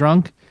sounding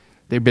drunk,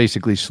 they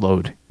basically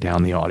slowed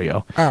down the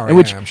audio. Oh,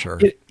 yeah, I'm sure.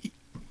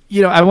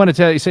 I want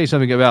to say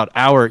something about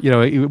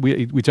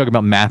we talk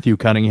about Matthew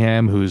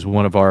Cunningham, who's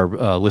one of our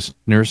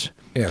listeners.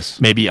 Yes.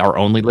 Maybe our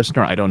only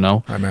listener. I don't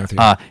know. Hi, Matthew.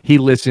 He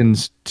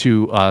listens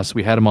to us.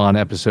 We had him on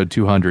episode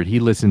 200. He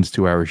listens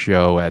to our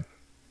show at,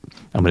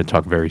 I'm going to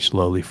talk very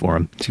slowly for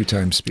him. 2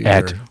 times speed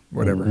at or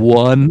whatever.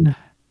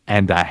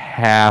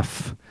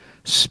 1.5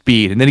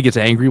 speed. And then he gets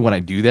angry when I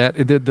do that.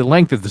 The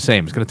length is the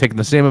same. It's going to take him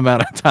the same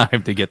amount of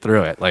time to get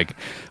through it.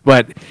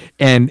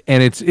 And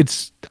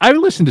it's I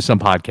listen to some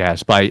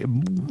podcasts by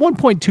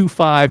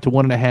 1.25 to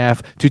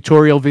 1.5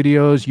 tutorial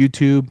videos,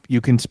 YouTube. You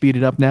can speed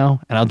it up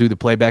now, and I'll do the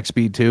playback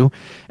speed too,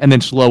 and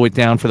then slow it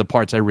down for the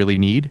parts I really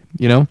need,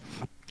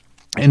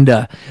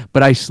 And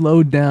but I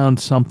slowed down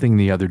something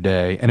the other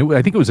day, and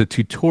I think it was a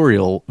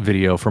tutorial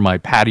video for my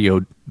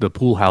patio, the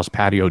pool house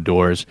patio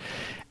doors,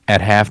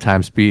 at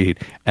halftime speed.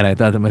 And I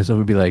thought to myself,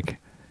 would be like,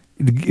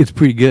 it's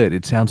pretty good.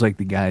 It sounds like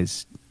the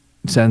guy's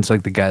sounds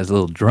like the guy's a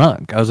little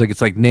drunk. I was like,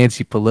 it's like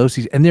Nancy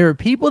Pelosi's. And there are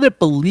people that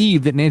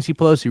believe that Nancy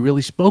Pelosi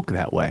really spoke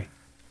that way.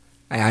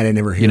 I didn't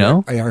ever hear. You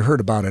know? I heard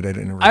about it.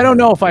 I don't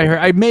know if I heard.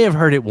 I may have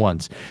heard it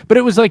once, but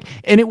it was like,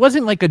 and it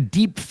wasn't like a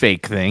deep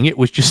fake thing. It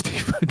was just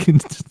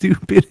fucking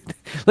stupid.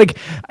 Like,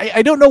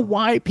 I don't know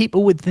why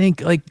people would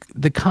think, like,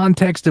 the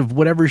context of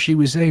whatever she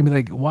was saying.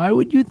 Like, why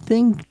would you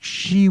think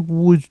she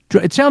was?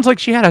 It sounds like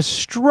she had a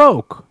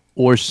stroke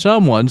or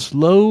someone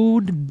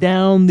slowed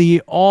down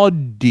the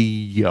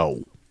audio.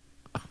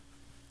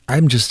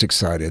 I'm just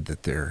excited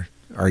that they're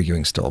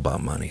arguing still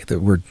about money. That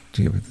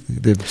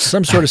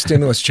some sort of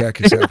stimulus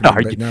check is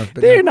happening.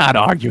 They're not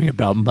arguing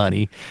about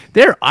money.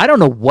 I don't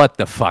know what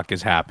the fuck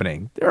is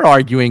happening. They're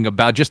arguing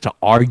about just to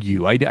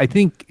argue. I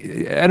think,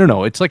 I don't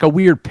know. It's like a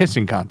weird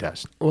pissing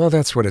contest. Well,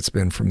 that's what it's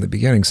been from the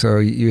beginning. So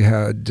you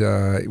had,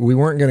 we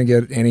weren't going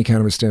to get any kind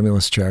of a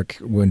stimulus check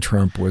when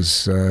Trump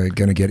was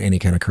going to get any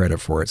kind of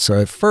credit for it.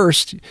 So at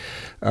first,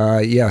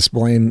 yes,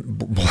 blame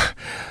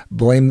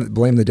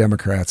the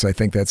Democrats. I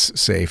think that's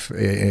safe.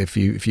 If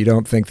you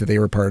don't think that they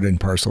were part and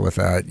parcel with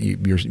that,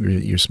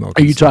 you're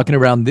smoking. Are you talking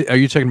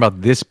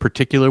about this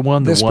particular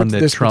one, the one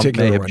that Trump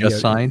may have just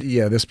signed?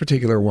 Yeah, this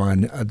particular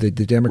one. The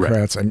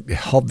Democrats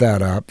held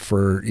that up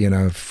for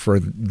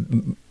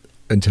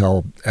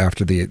until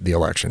after the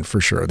election,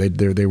 for sure.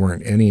 They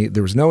weren't any.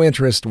 There was no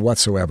interest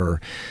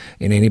whatsoever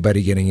in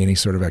anybody getting any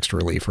sort of extra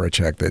relief or a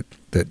check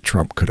that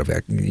Trump could have,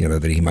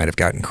 that he might have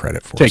gotten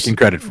credit for. Taking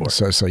credit for.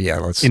 So yeah,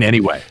 let's in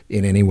any way.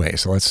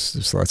 So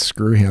let's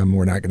screw him.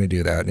 We're not going to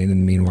do that. And in the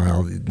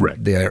meanwhile,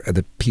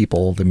 the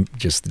people,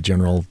 just the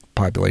general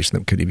population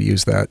that could have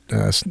used that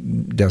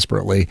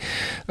desperately,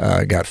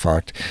 got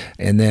fucked.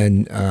 And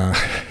then.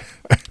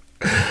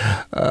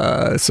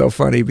 So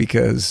funny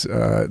because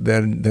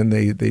then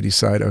they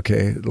decide,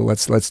 okay,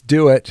 let's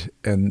do it,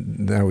 and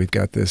now we've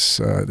got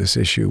this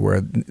issue where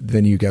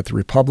then you got the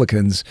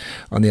Republicans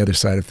on the other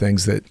side of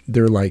things that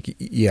they're like,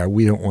 yeah,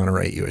 we don't want to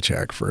write you a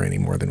check for any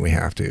more than we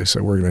have to,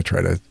 so we're going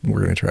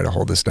to try to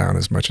hold this down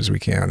as much as we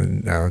can.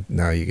 And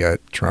now you got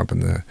Trump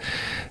and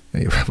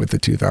with the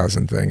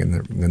 2000 thing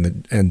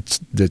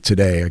and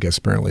today, I guess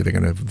apparently they're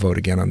going to vote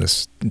again on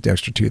this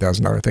extra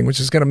 $2,000 thing,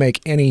 which is going to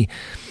make any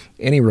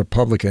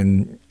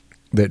Republican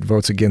that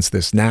votes against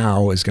this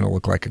now is going to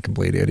look like a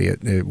complete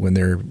idiot when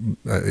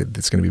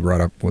it's going to be brought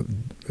up,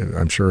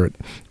 I'm sure, at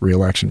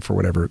re-election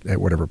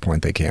at whatever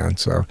point they can.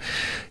 So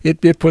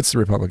it puts the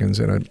Republicans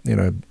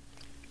in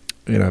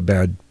a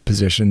bad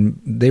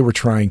position. They were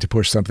trying to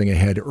push something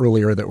ahead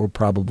earlier that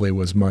probably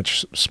was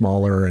much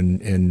smaller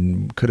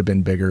and could have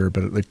been bigger,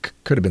 but it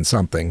could have been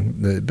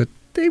something. But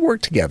they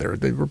worked together.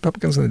 The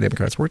Republicans and the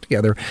Democrats worked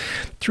together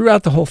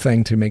throughout the whole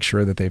thing to make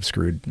sure that they've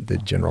screwed the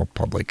general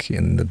public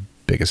in the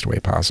biggest way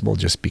possible,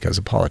 just because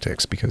of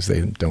politics, because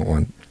they don't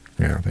want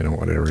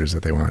whatever it is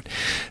that they want.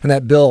 And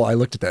that bill, I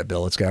looked at that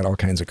bill. It's got all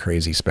kinds of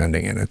crazy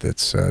spending in it.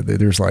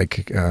 There's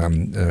like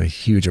a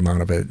huge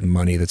amount of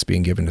money that's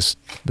being given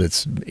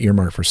that's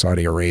earmarked for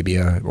Saudi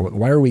Arabia.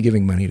 Why are we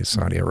giving money to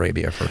Saudi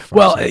Arabia for?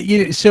 Well,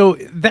 so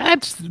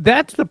that's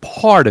the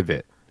part of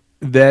it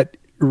that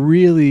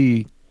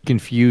really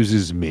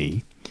confuses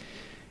me,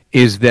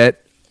 is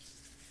that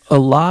a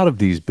lot of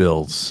these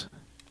bills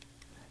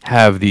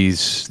have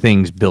these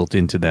things built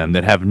into them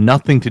that have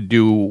nothing to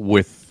do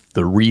with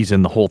the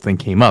reason the whole thing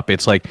came up.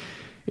 It's like,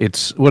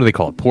 what do they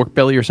call it? Pork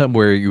belly or something,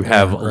 where you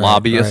have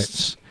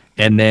lobbyists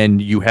and then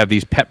you have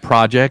these pet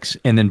projects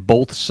and then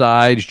both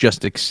sides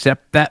just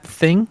accept that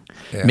thing.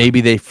 Yeah. Maybe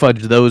they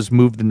fudge those,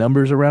 move the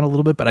numbers around a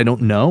little bit, but I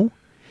don't know.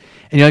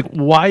 And you're like,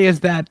 why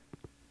is that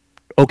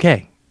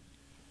okay?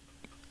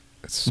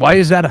 Why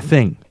is that a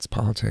thing? It's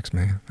politics,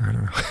 man. I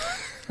don't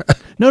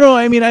No, know.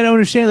 I mean, I don't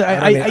understand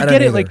that. I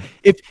get it. Either. Like,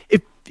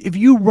 if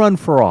you run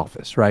for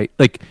office, right?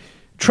 Like,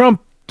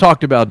 Trump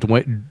talked about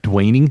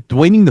draining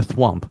the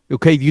swamp.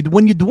 Okay,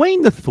 when you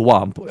drain the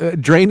swamp,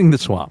 draining the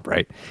swamp,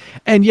 right?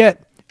 And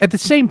yet, at the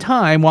same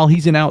time, while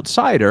he's an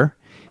outsider,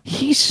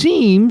 he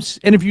seems,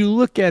 and if you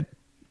look at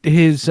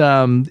his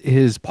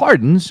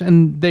pardons,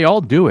 and they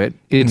all do it,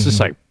 it's just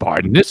like,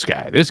 pardon this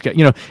guy,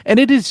 and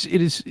it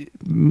is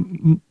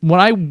when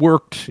I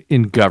worked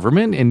in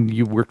government, and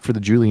you worked for the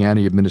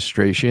Giuliani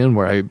administration,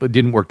 where I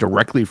didn't work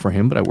directly for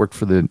him, but I worked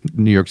for the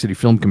New York City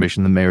Film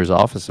Commission, the mayor's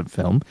office of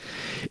film,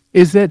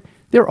 is that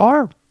there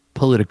are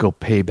political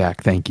payback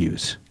thank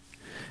yous.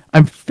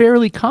 I'm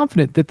fairly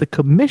confident that the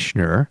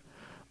commissioner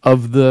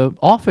of the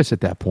office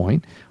at that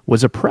point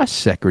was a press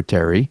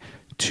secretary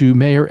to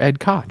Mayor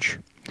Ed Koch.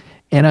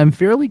 And I'm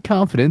fairly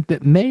confident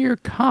that Mayor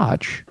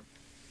Koch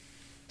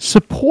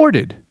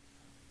supported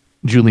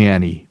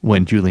Giuliani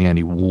when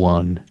Giuliani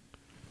won.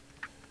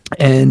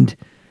 And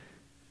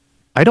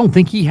I don't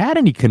think he had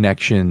any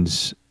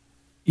connections,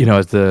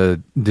 as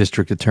the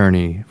district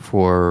attorney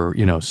for,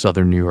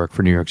 Southern New York,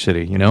 for New York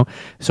City,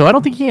 So I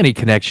don't think he had any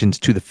connections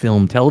to the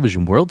film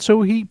television world.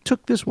 So he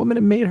took this woman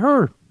and made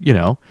her,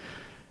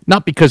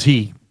 not because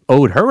he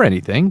owed her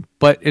anything,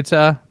 but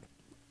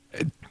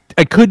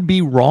I could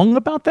be wrong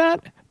about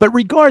that. But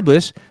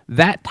regardless,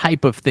 that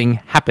type of thing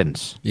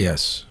happens.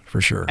 Yes, for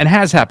sure. And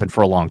has happened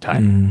for a long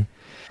time.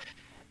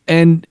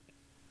 And,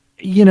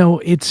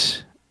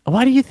 it's,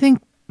 why do you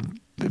think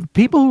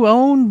people who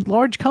own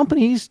large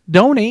companies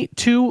donate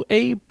to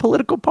a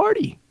political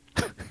party?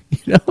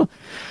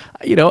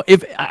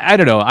 If I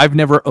don't know, I've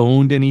never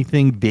owned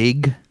anything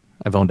big.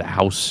 I've owned a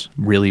house,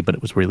 really, but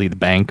it was really the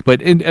bank.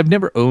 But I've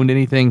never owned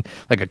anything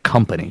like a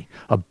company,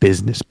 a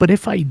business. But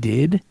if I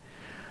did,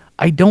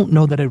 I don't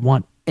know that I'd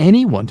want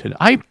anyone to.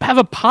 I have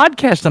a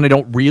podcast, and I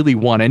don't really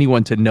want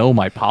anyone to know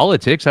my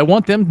politics. I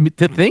want them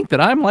to think that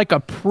I'm like a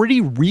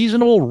pretty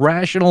reasonable,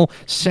 rational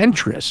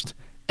centrist,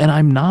 and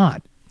I'm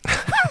not.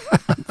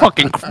 I'm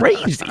fucking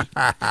crazy.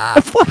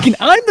 I'm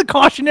the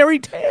cautionary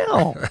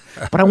tale,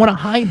 but I want to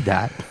hide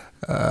that.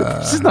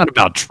 This is not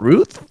about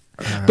truth.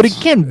 But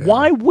again,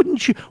 why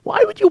would you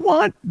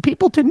want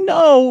people to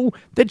know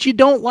that you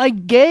don't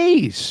like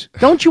gays?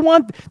 Don't you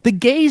want the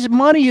gays'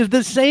 money is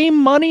the same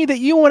money that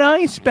you and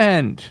I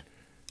spend?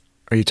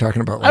 Are you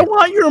talking about? I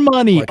want your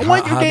money. I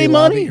want your gay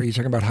money. Are you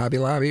talking about Hobby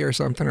Lobby or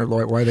something, or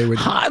why they would?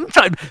 I'm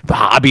talking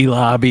Hobby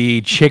Lobby,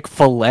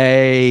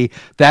 Chick-fil-A,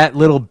 that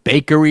little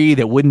bakery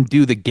that wouldn't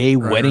do the gay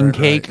wedding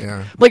cake.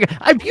 Yeah. Like,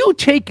 if you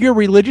take your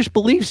religious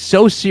beliefs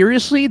so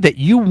seriously that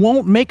you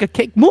won't make a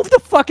cake, move the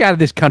fuck out of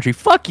this country.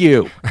 Fuck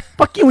you.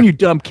 Fuck you and your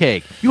dumb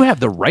cake. You have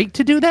the right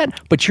to do that,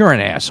 but you're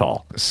an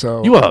asshole.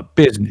 So you have a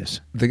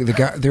business. The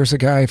guy, there's a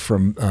guy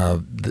from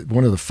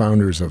one of the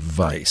founders of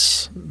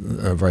Vice,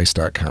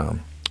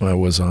 Vice.com.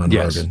 Was on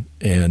Rogan,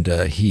 and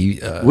he.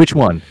 Which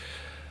one?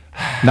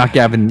 Not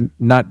Gavin.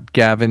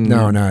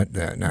 No, not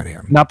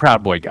him. Not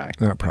Proud Boy guy.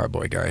 Not Proud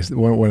Boy guys.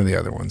 One of the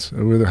other ones.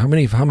 How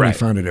many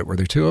founded it? Were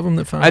there two of them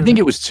that founded it? I think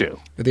it was two.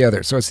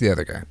 So it's the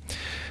other guy.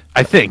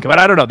 I think, but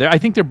I don't know. I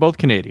think they're both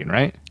Canadian,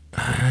 right?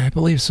 I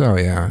believe so.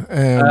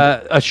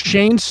 Yeah.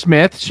 Shane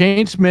Smith.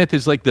 Shane Smith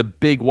is like the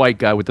big white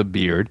guy with the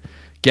beard.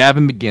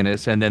 Gavin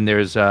McInnes, and then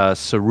there's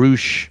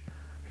Sarush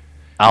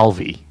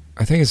Alvi.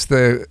 I think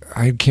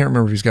I can't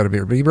remember if he's got a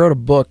beard, but he wrote a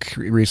book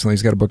recently.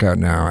 He's got a book out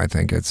now. I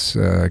think it's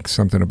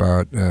something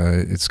about,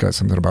 it's got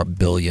something about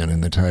billion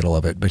in the title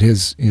of it. But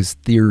his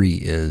theory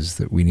is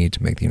that we need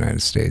to make the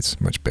United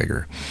States much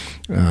bigger.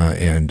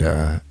 And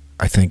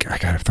I think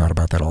I've thought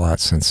about that a lot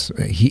since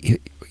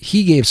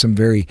he gave some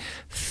very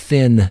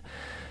thin,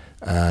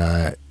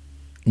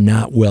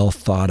 not well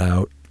thought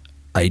out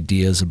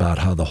ideas about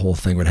how the whole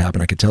thing would happen.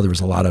 I could tell there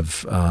was a lot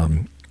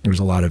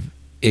of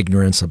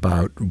ignorance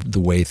about the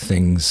way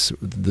things,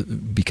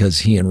 because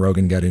he and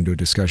Rogan got into a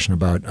discussion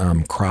about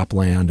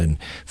cropland and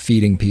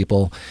feeding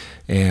people,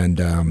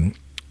 and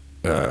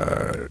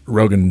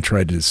Rogan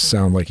tried to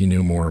sound like he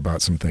knew more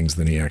about some things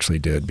than he actually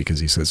did, because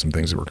he said some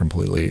things that were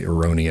completely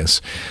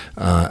erroneous.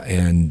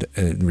 And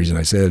the reason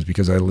I say it is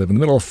because I live in the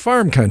middle of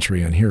farm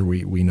country, and here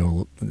we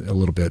know a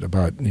little bit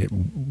about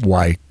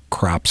why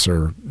crops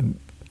are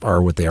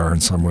what they are in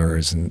some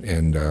areas,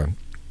 and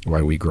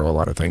why we grow a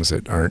lot of things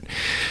that aren't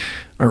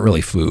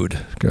really food.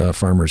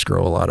 Farmers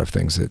grow a lot of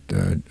things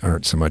that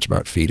aren't so much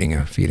about feeding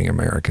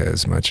America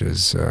as much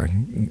as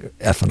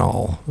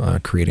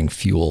ethanol, creating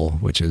fuel,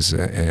 which is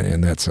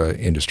and that's an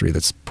industry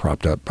that's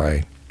propped up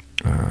by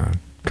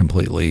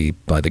completely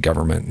by the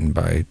government and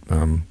by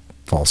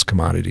false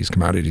commodities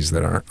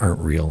that aren't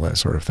real, that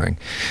sort of thing.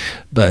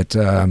 But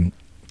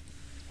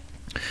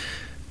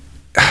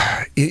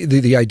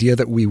the idea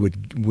that we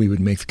would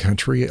make the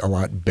country a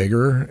lot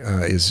bigger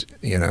is,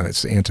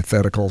 it's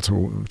antithetical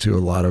to a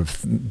lot of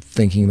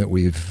thinking that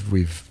we've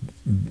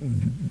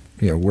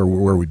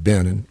where we've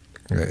been, and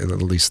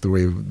at least the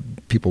way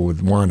people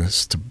would want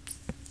us to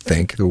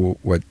think.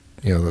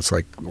 That's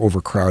like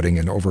overcrowding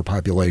and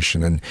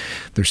overpopulation, and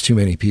there's too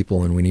many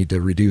people, and we need to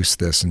reduce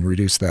this and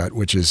reduce that,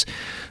 which is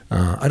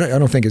I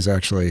don't think is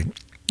actually.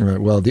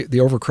 The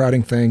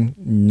overcrowding thing,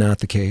 not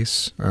the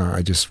case.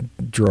 I just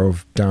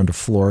drove down to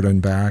Florida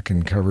and back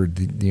and covered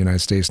the United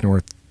States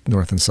north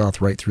and south,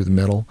 right through the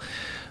middle.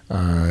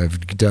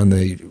 I've done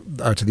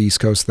out to the East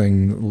Coast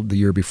thing the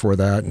year before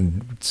that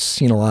and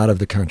seen a lot of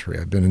the country.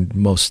 I've been in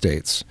most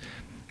states.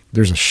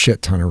 There's a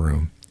shit ton of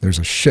room. It's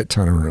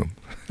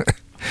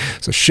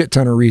a shit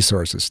ton of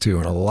resources too,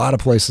 and a lot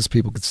of places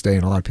people could stay,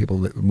 and a lot of people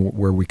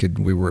where we could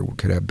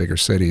have bigger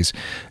cities,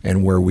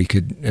 and where we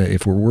could,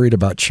 if we're worried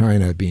about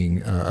China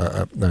being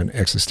an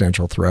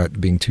existential threat,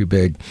 being too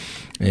big,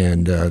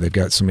 and they've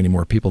got so many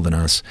more people than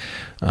us,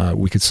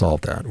 we could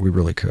solve that. We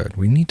really could.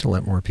 We need to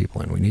let more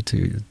people in. We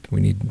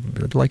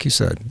need, like you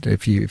said,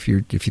 if you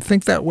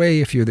think that way,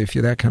 if you're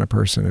that kind of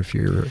person,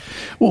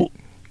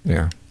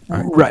 yeah.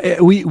 Right,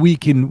 we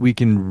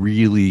can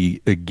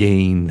really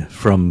gain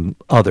from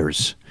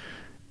others,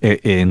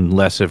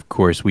 unless, of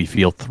course, we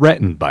feel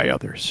threatened by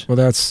others. Well,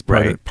 that's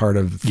part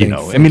of thinking.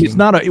 I mean, it's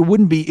not. It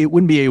wouldn't be a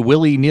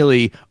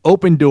willy-nilly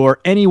open door.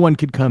 Anyone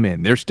could come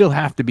in. There still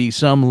have to be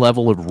some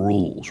level of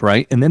rules,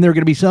 right? And then there are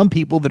going to be some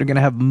people that are going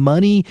to have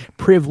money,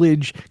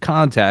 privilege,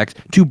 contacts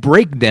to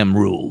break them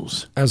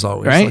rules. As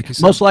always, right? like you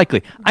said. Most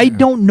likely. Yeah. I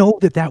don't know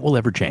that will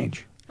ever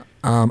change.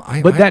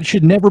 But that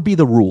should never be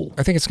the rule.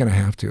 I think it's going to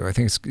have to. I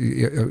think it's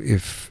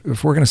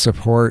if we're going to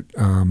support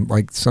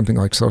like something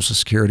like Social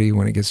Security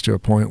when it gets to a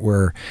point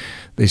where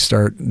they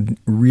start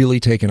really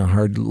taking a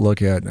hard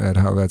look at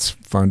how that's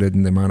funded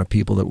and the amount of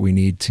people that we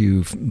need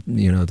to,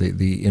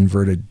 the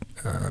inverted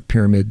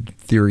pyramid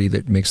theory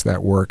that makes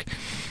that work.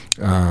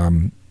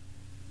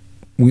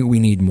 We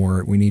need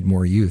more. We need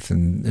more youth,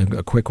 and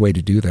a quick way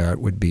to do that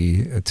would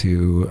be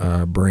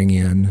to bring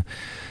in.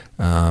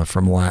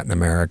 From Latin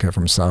America,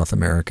 from South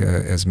America,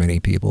 as many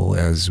people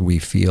as we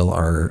feel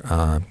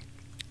are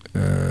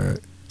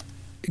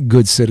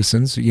good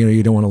citizens.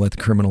 You don't want to let the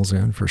criminals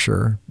in for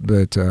sure.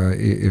 But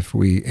if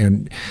we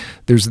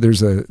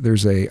there's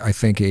I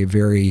think a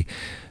very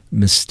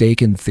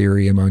mistaken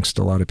theory amongst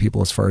a lot of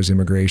people as far as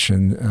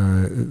immigration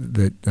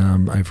that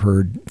I've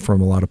heard from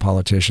a lot of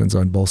politicians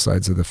on both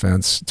sides of the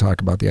fence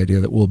talk about the idea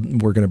that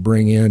we're going to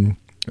bring in.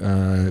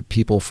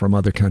 People from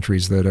other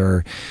countries that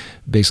are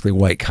basically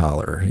white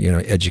collar,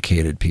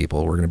 educated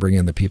people. We're going to bring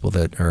in the people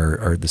that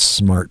are the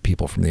smart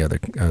people from the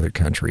other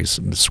countries,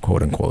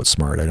 quote unquote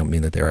smart. I don't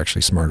mean that they're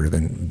actually smarter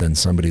than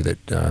somebody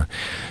that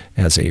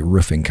has a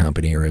roofing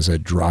company or is a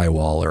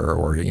drywaller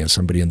or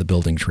somebody in the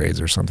building trades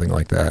or something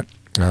like that.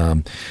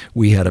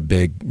 We had a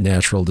big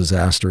natural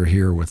disaster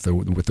here with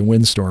the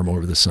windstorm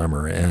over the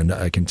summer, and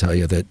I can tell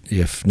you that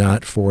if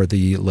not for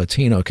the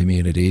Latino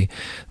community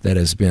that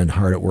has been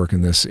hard at work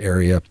in this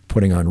area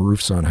putting on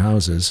roofs on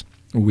houses,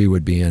 we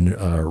would be in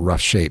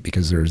rough shape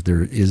because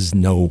there is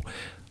no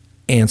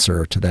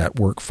answer to that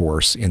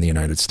workforce in the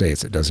United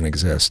States. It doesn't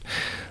exist.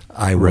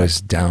 I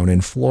was down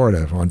in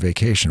Florida on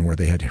vacation where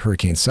they had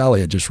Hurricane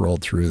Sally had just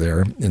rolled through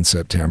there in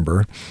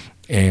September.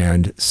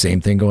 And same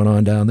thing going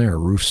on down there.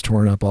 Roofs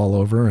torn up all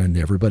over, and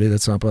everybody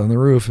that's up on the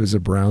roof is a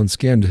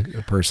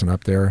brown-skinned person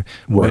up there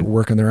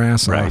working their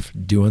ass off,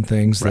 doing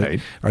things.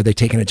 Are they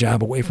taking a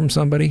job away from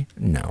somebody?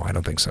 No, I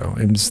don't think so.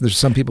 And there's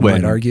some people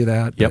might argue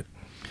that. Yep.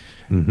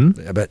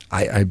 But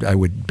I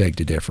would beg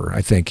to differ.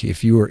 I think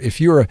if you're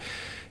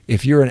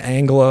an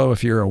Anglo,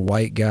 if you're a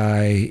white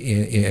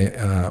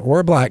guy or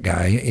a black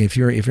guy, if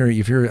you're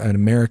an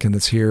American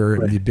that's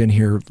here, you've been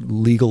here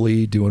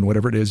legally doing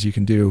whatever it is you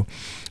can do,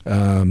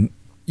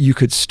 you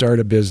could start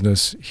a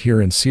business here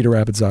in Cedar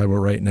Rapids, Iowa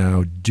right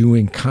now,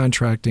 doing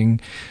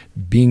contracting,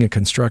 being a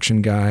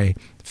construction guy,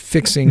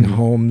 fixing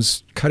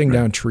homes, cutting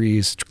down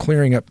trees,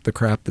 clearing up the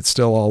crap that's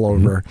still all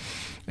over,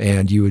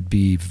 and you would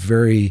be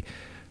very,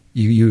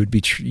 you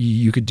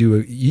could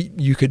do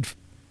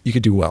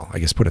well, I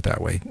guess, put it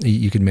that way.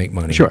 You could make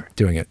money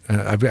doing it.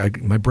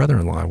 My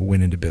brother-in-law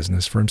went into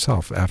business for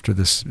himself after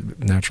this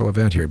natural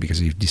event here because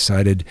he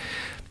decided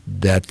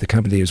that the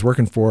company he was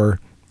working for,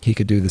 he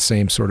could do the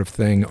same sort of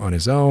thing on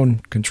his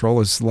own, control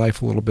his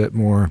life a little bit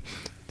more,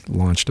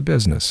 launched a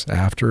business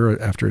after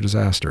a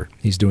disaster.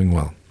 He's doing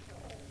well.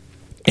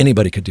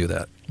 Anybody could do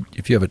that.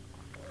 If you have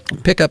a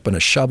pickup and a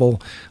shovel,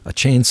 a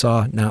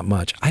chainsaw, not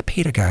much. I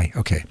paid a guy,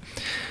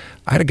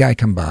 I had a guy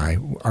come by.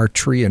 Our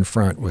tree in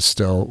front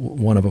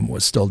one of them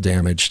was still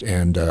damaged,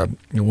 and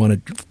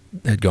one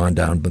had gone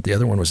down, but the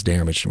other one was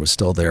damaged and was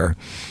still there.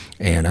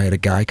 And I had a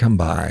guy come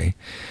by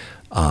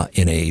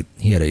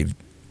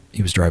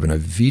he was driving a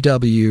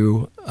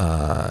VW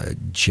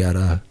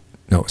Jetta.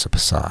 No, it was a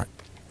Passat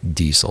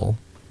diesel.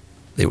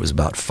 It was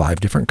about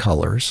 5 different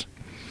colors,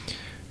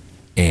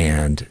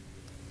 and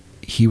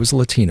he was a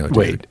Latino dude.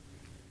 Wait,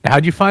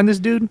 how'd you find this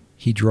dude?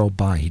 He drove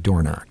by. He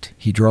door knocked.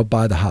 He drove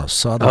by the house.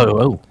 Saw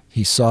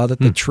He saw that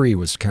the tree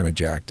was kind of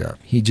jacked up.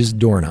 He just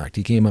door knocked.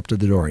 He came up to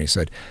the door and he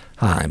said,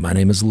 "Hi, my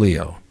name is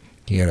Leo."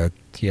 He had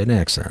an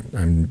accent.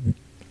 I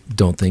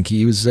don't think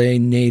he was a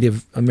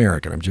Native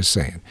American. I'm just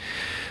saying.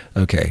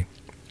 Okay.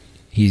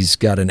 He's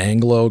got an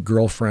Anglo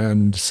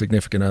girlfriend,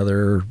 significant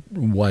other,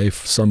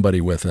 wife,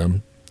 somebody with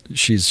him.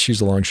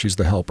 She's along. She's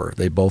the helper.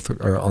 They both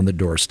are on the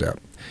doorstep.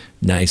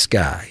 Nice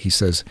guy. He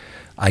says,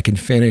 "I can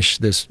finish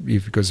this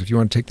because if you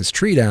want to take this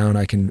tree down,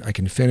 I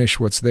can finish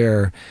what's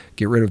there,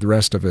 get rid of the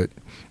rest of it,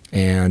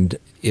 and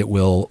it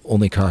will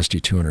only cost you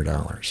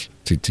 $200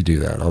 to do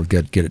that. I'll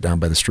get it down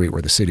by the street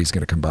where the city's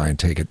going to come by and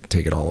take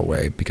it all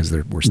away because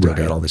we're still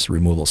got all this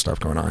removal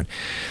stuff going on."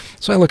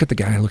 So I look at the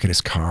guy, I look at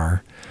his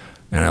car,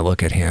 and I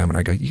look at him, and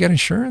I go, "You got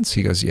insurance?"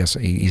 He goes, "Yes,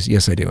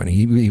 yes, I do." And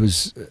he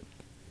was,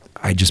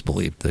 I just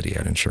believed that he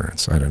had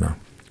insurance. I don't know.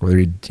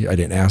 I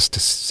didn't ask to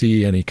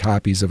see any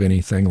copies of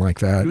anything like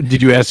that.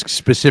 Did you ask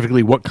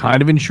specifically what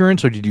kind of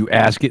insurance, or did you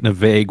ask it in a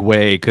vague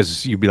way?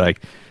 Because you'd be like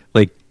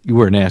you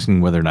weren't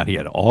asking whether or not he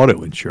had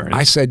auto insurance.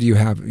 I said, "Do you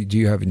have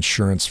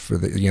insurance for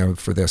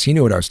for this?" He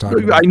knew what I was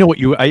talking about. I know what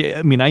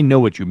I know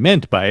what you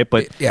meant by it,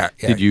 but yeah.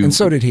 Did you? And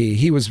so did he.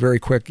 He was very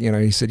quick.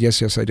 He said,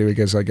 "Yes, I do."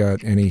 Because I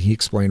got, and he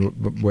explained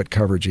what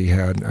coverage he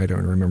had. I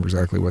don't remember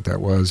exactly what that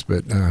was,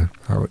 but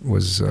how it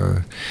was.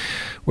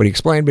 What he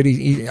explained, but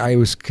I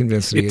was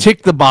convinced it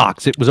ticked the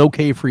box. It was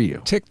okay for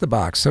you. Ticked the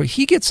box. So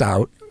he gets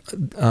out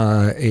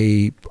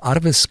out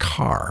of his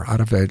car,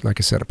 out of like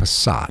I said, a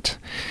Passat.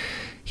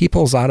 He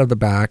pulls out of the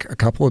back a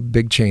couple of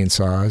big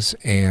chainsaws,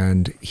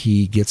 and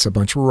he gets a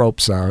bunch of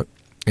ropes out,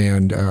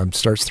 and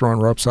starts throwing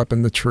ropes up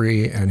in the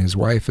tree, and his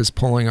wife is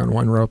pulling on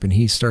one rope, and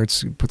he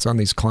puts on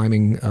these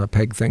climbing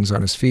peg things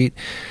on his feet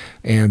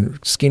and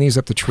skinnies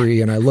up the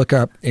tree. And I look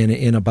up, and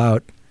in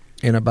about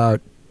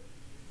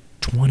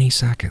 20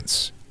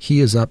 seconds,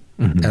 he is up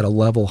at a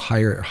level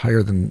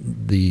higher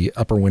than the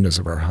upper windows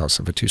of our house,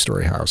 of a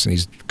 2-story house, and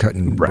he's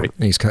cutting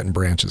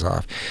branches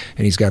off,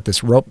 and he's got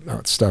this rope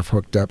stuff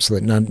hooked up so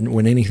that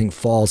when anything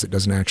falls, it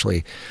doesn't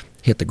actually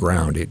hit the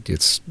ground.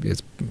 It's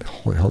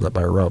held up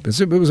by a rope.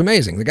 It was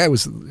amazing. The guy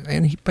was,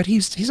 but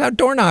he's out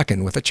door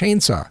knocking with a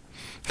chainsaw,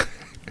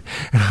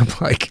 and I'm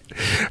like,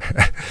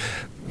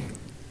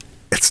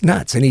 it's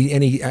nuts. And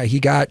he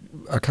got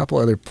a couple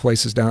other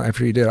places down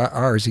after he did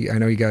ours. I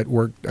know he got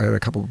work at a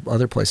couple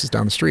other places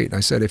down the street. And I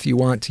said, if you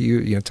want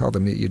to, tell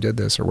them that you did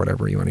this or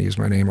whatever. You want to use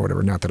my name or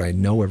whatever. Not that I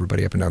know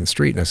everybody up and down the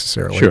street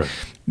necessarily. Sure.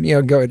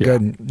 Go ahead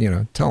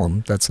and tell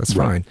them that's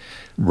fine.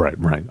 Right.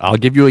 I'll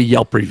give you a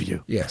Yelp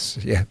review. Yes.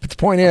 Yeah. But the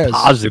point is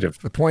positive.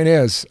 The point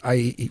is,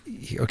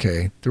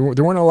 there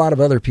weren't a lot of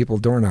other people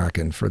door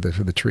knocking for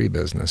the tree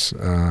business.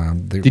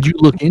 Did you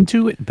look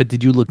into it? But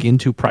did you look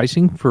into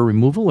pricing for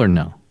removal or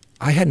no?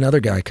 I had another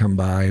guy come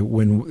by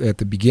at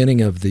the beginning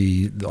of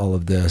all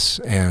of this,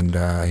 and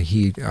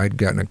I'd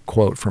gotten a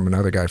quote from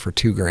another guy for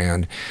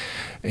 $2,000,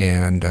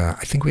 and I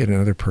think we had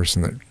another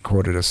person that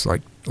quoted us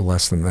like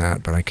less than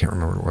that, but I can't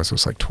remember what it was. It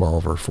was like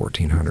 $1,200 or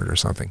 $1,400 or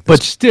something.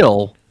 But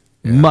still,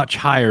 much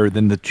higher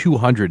than the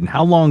 200. And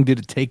how long did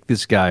it take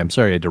this guy? I'm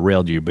sorry I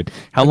derailed you, but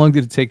how long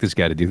did it take this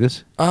guy to do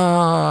this?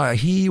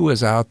 He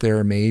was out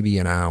there maybe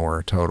an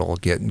hour total,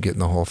 getting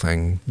the whole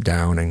thing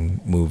down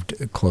and moved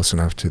close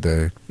enough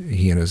to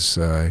he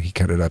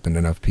cut it up in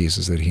enough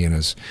pieces that he and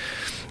his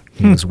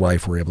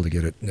wife were able to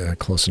get it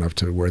close enough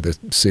to where the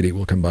city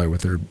will come by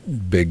with their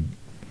big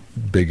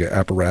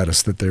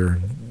apparatus that they're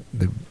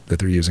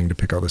using to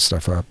pick all this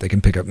stuff up. They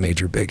can pick up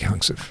major big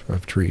hunks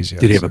of trees. Yeah,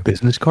 did he have a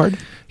business card?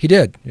 He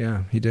did.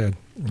 Yeah, he did.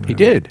 He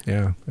did?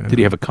 Yeah. Did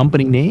he have a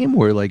company name,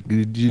 or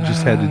you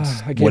just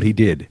had what he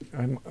did?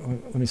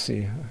 Let me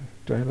see.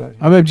 Do I have that?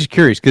 I'm just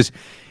curious because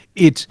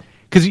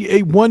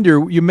I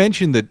wonder, you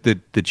mentioned that the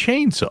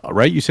chainsaw,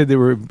 right? You said there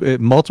were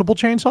multiple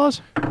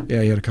chainsaws?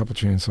 Yeah, he had a couple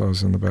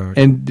chainsaws in the back.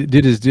 And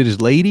did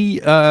his lady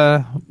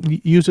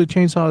use a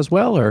chainsaw as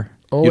well, or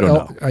you don't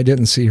know? I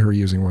didn't see her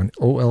using one.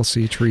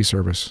 OLC Tree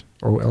Service.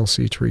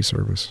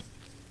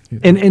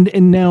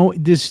 And now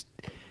these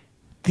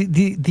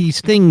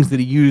things that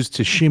he used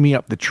to shimmy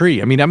up the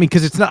tree. I mean,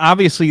 because it's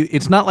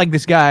not like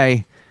this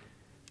guy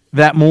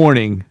that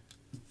morning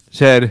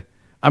said,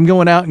 "I'm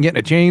going out and getting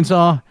a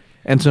chainsaw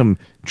and some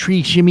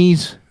tree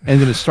shimmies and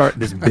going to start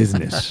this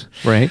business,"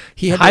 right?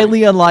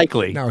 Highly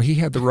unlikely. No, he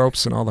had the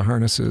ropes and all the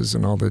harnesses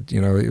and all the,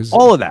 it was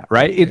all of that,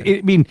 right?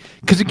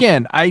 Because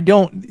again,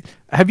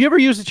 have you ever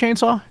used a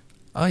chainsaw?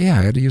 Oh yeah,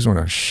 I had to use one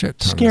a shit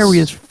ton. Scary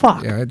as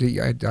fuck. Yeah,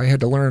 I had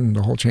to learn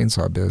the whole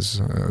chainsaw biz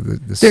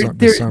this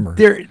summer.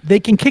 They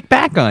can kick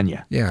back on you.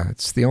 Yeah,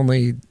 it's the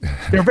only.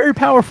 They're very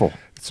powerful.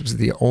 This was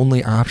the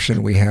only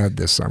option we had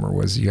this summer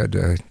was you had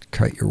to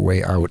cut your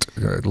way out,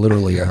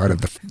 literally out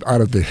of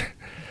the.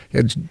 You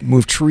had to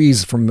move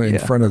trees from in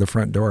front of the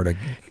front door to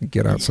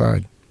get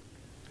outside.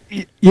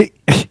 You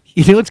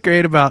know what's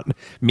great about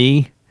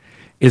me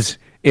is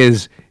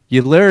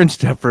you learn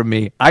stuff from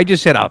me. I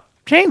just said a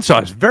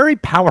chainsaw is very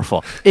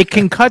powerful. It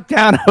can cut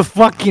down a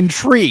fucking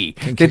tree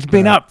that's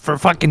been up for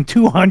fucking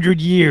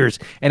 200 years,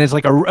 and it's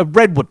like a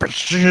redwood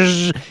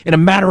in a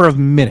matter of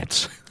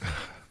minutes.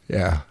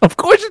 Yeah. Of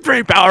course it's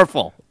very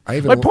powerful.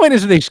 My point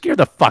is that they scare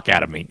the fuck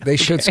out of me. They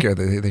should scare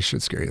you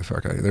the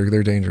fuck out of you.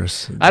 They're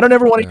dangerous. I don't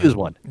ever want to use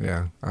one.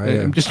 Yeah.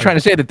 I'm just trying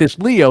to say that this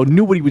Leo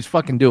knew what he was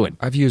fucking doing.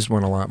 I've used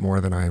one a lot more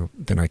than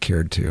I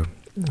cared to.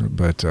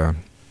 But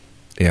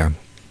yeah.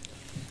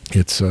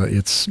 It's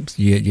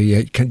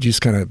you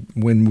just kind of,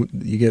 when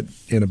you get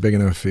in a big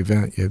enough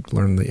event, you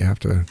learn that you got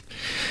to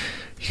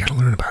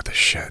learn about this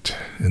shit,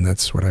 and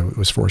that's what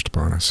was forced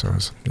upon us. So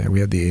we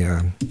had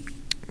the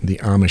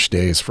Amish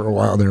days for a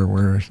while there,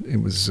 where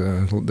it was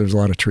there's a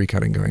lot of tree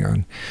cutting going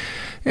on,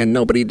 and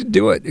nobody to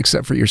do it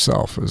except for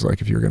yourself. It was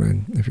like if you're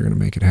gonna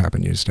make it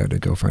happen, you just had to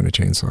go find a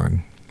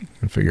chainsaw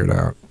and figure it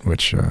out,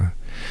 which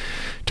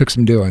took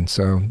some doing.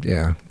 So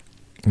yeah,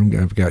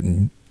 I've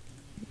gotten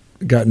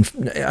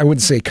I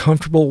wouldn't say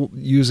comfortable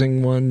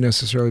using one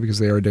necessarily because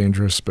they are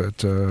dangerous,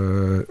 but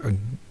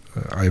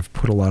I've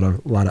put a lot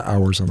of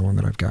hours on the one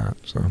that I've got.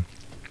 So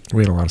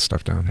we had a lot of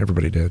stuff down.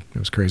 Everybody did. It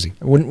was crazy.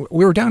 When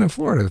we were down in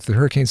Florida with the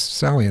Hurricane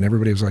Sally, and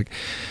everybody was like,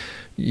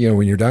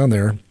 when you're down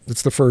there,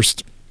 it's the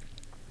first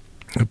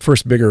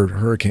bigger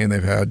hurricane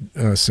they've had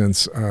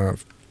since I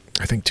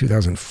think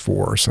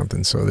 2004 or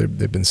something. So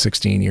they've been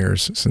 16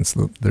 years since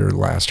their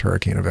last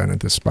hurricane event at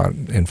this spot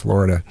in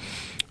Florida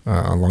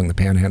along the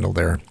Panhandle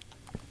there.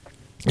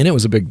 And it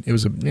was a hurricane. It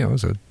was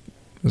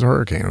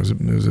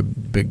a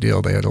big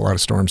deal. They had a lot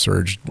of storm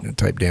surge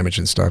type damage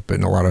and stuff,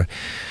 but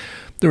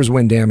there was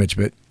wind damage.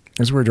 But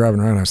as we were driving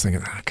around, I was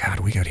thinking, oh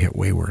God, we got hit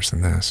way worse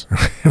than this.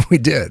 We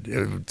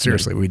did.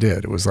 Seriously, we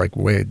did. It was like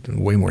way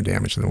more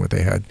damage than what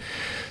they had.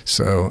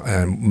 So,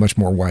 and much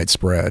more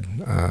widespread.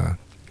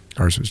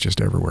 Ours was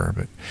just everywhere.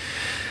 But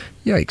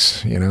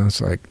yikes,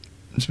 it's like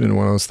it's been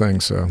one of those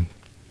things. So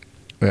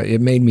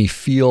it made me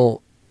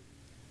feel.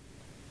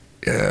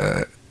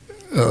 I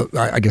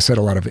guess I had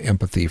a lot of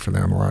empathy for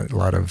them. A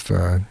lot of.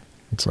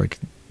 It's like,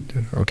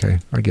 okay,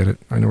 I get it.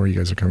 I know where you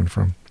guys are coming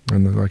from.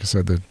 And like I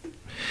said, the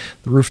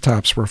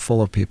rooftops were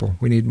full of people.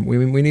 We need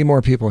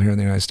more people here in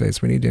the United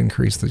States. We need to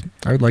increase the.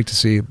 I would like to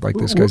see, like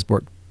this guy's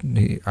book.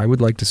 I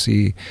would like to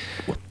see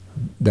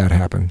that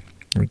happen.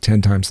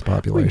 10 times the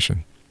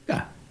population.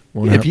 Yeah.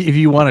 If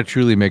you want to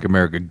truly make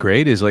America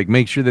great, is like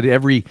make sure that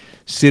every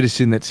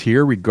citizen that's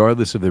here,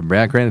 regardless of their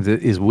background,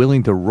 is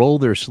willing to roll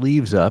their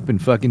sleeves up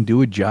and fucking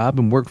do a job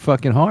and work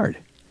fucking hard.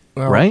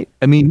 Well, right?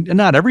 I mean,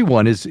 not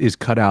everyone is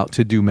cut out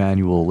to do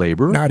manual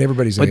labor. Not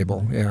everybody's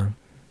able, yeah.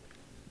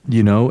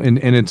 And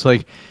it's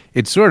like,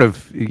 it's sort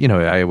of,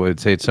 I would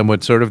say it's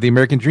somewhat sort of the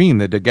American dream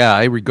that a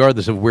guy,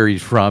 regardless of where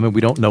he's from, and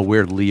we don't know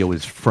where Leo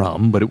is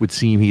from, but it would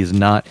seem he was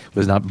not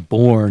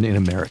born in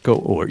America,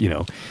 or,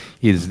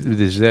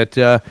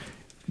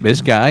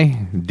 this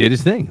guy did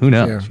his thing. Who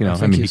knows?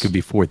 Yeah, he could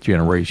be fourth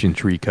generation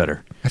tree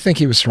cutter. I think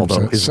he was from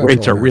Although his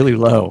rates are really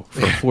low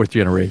for fourth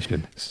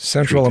generation.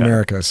 Central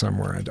America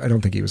somewhere. I don't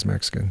think he was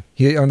Mexican.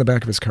 On the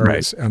back of his card,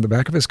 right. On the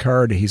back of his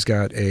card, he's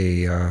got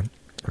a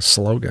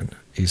slogan.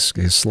 His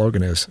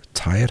slogan is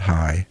 "Tie it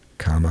high,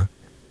 comma,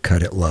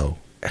 cut it low!"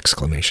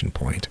 Exclamation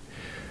point.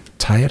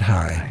 Tie it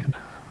high,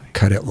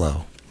 cut it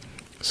low.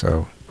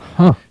 So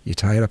you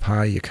tie it up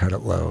high, you cut it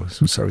low.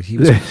 So he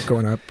was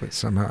going up, but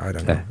somehow I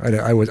don't know.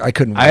 I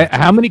couldn't.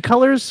 How many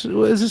colors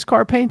was his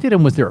car painted,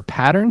 and was there a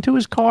pattern to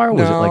his car?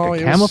 Was it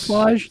like a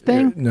camouflage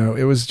thing? No,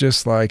 it was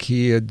just like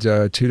he had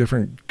two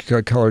different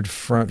colored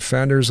front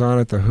fenders on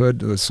it. The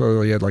hood,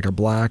 so he had like a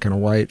black and a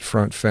white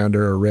front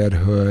fender, a red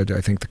hood.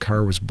 I think the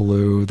car was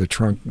blue. The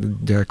trunk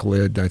deck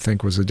lid, I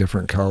think, was a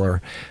different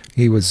color.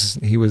 He was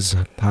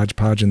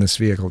hodgepodging this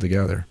vehicle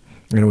together,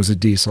 and it was a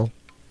diesel.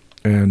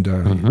 And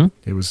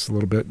it was a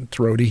little bit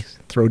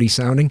throaty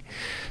sounding.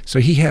 So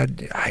he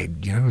had,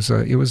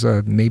 it was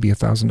a maybe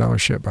 $1,000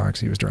 shit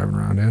box he was driving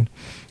around in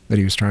that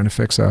he was trying to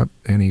fix up,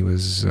 and he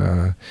was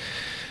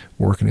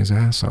working his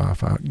ass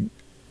off out,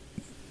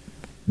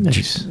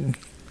 nice.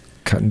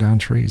 Cutting down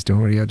trees,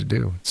 doing what he had to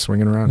do,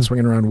 swinging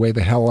around way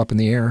the hell up in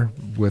the air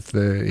with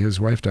his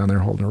wife down there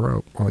holding a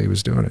rope while he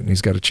was doing it, and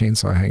he's got a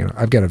chainsaw hanging out.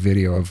 I've got a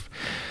video of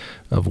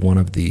one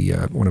of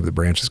the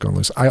branches going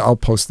loose. I'll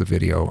post the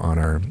video on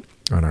our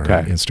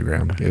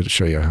Instagram. It'll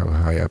show you how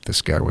high up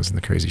this guy was and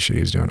the crazy shit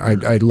he was doing.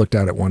 I looked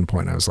at it at one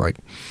point and I was like,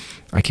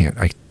 I can't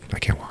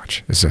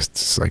watch.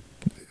 It's like,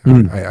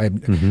 okay,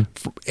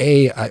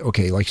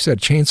 like you said,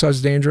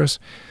 chainsaw's dangerous.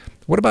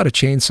 What about a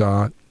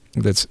chainsaw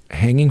that's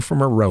hanging from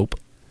a rope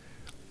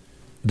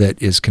that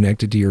is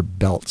connected to your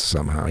belt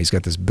somehow? He's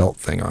got this belt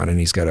thing on, and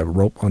he's got a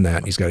rope on that,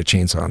 and he's got a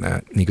chainsaw on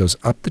that, and he goes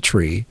up the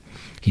tree.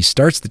 He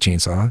starts the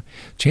chainsaw.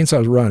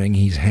 Chainsaw's running.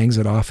 He hangs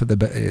it off of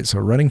so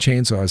a running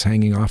chainsaw is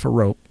hanging off a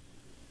rope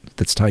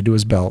that's tied to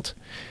his belt.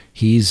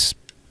 He's,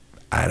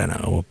 I don't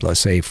know, let's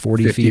say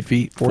 40 feet,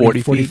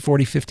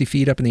 50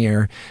 feet up in the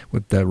air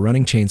with the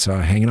running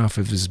chainsaw hanging off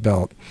of his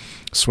belt,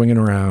 swinging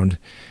around,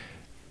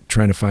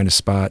 trying to find a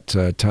spot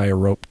to tie a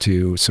rope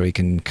to so he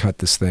can cut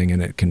this thing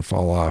and it can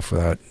fall off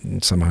without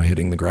somehow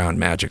hitting the ground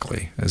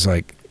magically. It's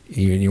like,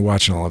 you're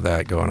watching all of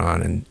that going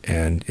on,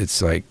 and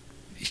it's like,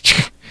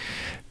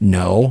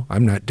 no,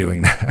 I'm not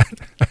doing that.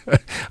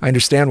 I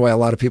understand why a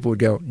lot of people would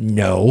go,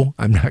 no,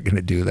 I'm not going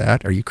to do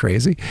that. Are you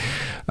crazy?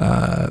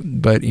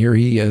 But here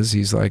he is.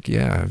 He's like,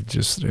 yeah,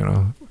 just,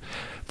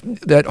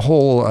 that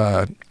whole,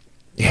 I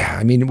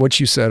mean, what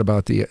you said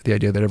about the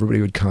idea that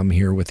everybody would come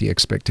here with the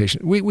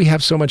expectation. We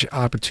have so much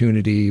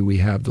opportunity. We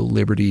have the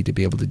liberty to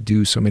be able to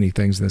do so many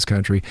things in this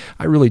country.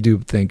 I really do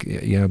think,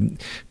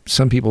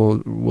 some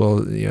people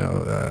will,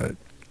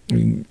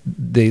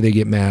 they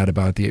get mad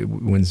about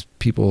when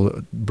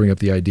people bring up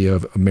the idea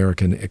of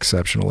American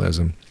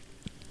exceptionalism.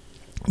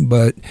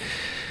 But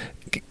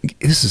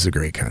this is a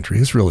great country.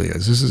 This really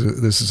is.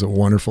 This is a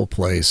wonderful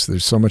place.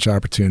 There's so much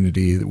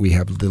opportunity. We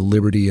have the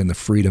liberty and the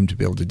freedom to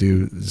be able to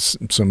do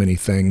so many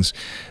things.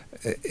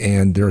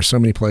 And there are so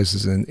many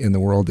places in the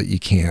world that you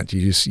can't.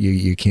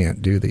 You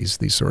can't do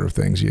these sort of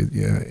things.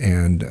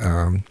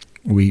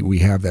 We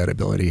have that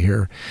ability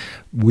here.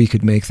 We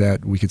could make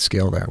that. We could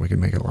scale that. We could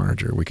make it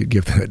larger. We could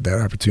give that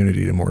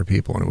opportunity to more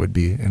people, and it would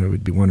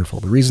be wonderful.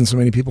 The reason so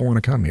many people want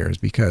to come here is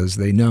because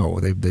they know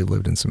they've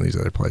lived in some of these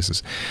other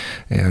places.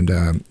 And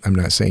I'm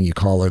not saying you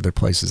call other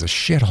places a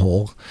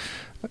shithole,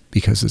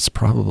 because it's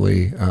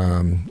probably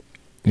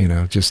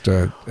just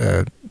a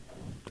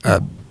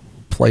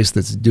place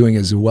that's doing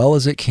as well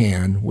as it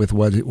can with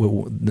what they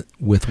have.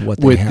 With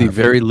the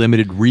very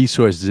limited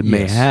resources it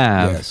may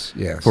have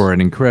for an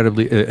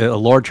incredibly a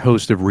large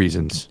host of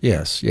reasons.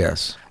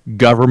 Yes.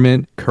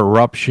 Government,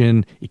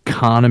 corruption,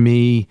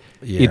 economy.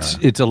 Yeah.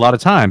 It's a lot of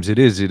times it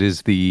is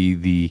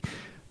the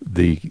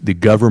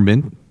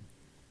government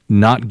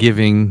not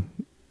giving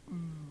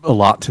a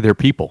lot to their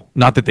people.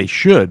 Not that they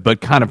should, but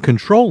kind of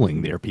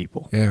controlling their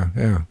people.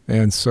 Yeah.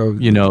 And so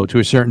to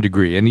a certain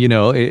degree. And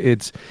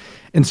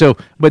And so,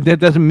 but that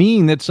doesn't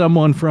mean that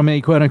someone from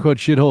a quote unquote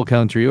shithole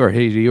country or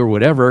Haiti or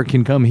whatever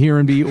can come here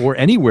and be, or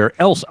anywhere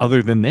else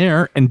other than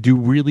there, and do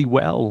really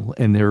well.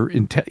 And they're,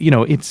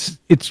 it's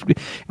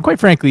quite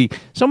frankly,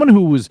 someone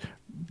who was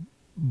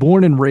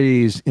born and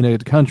raised in a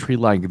country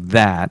like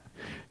that,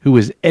 who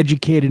is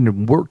educated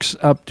and works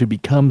up to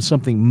become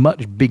something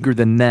much bigger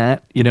than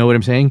that. You know what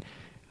I'm saying?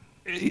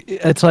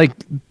 It's like,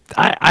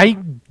 I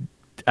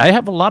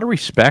have a lot of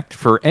respect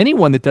for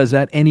anyone that does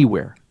that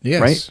anywhere.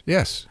 Yes, right?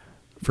 Yes,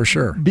 for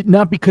sure. But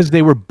not because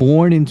they were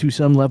born into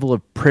some level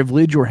of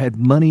privilege or had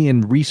money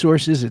and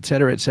resources, et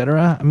cetera, et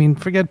cetera. I mean,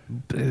 forget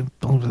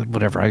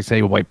whatever I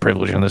say, white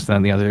privilege and this, that,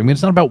 and the other. I mean,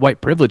 it's not about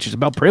white privilege. It's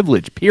about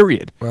privilege,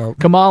 period. Well,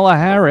 Kamala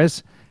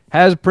Harris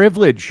has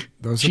privilege.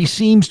 She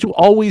seems to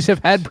always have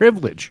had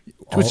privilege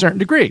to a certain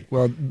degree.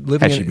 Well,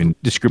 has she been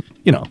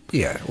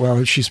Yeah,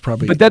 well, she's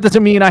probably... But that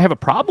doesn't mean I have a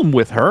problem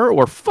with her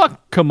or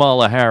fuck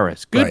Kamala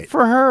Harris. Good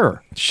for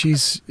her.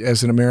 She's,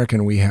 as an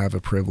American, we have a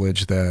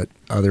privilege that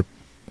other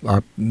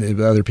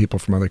people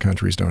from other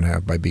countries don't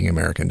have by being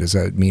American. Does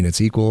that mean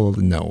it's equal?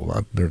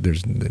 No,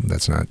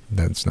 that's not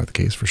the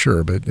case for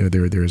sure. But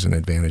there is an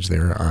advantage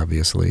there,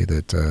 obviously,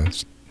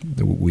 that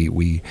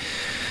we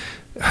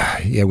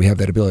have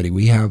that ability.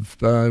 We have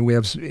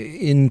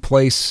in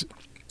place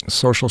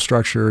social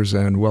structures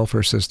and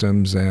welfare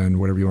systems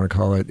and whatever you want to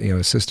call it,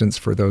 assistance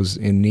for those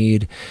in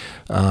need.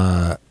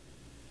 And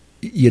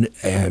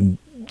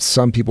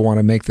some people want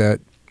to make that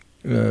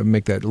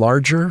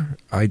larger.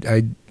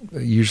 I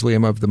usually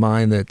am of the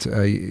mind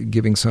that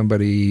giving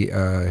somebody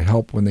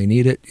help when they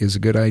need it is a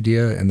good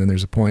idea, and then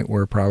there's a point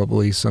where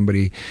probably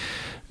somebody.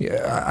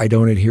 I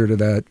don't adhere to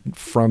that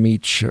from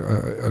each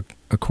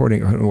according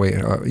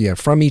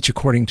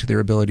to their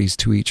abilities,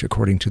 to each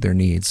according to their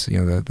needs.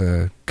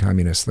 The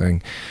communist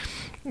thing.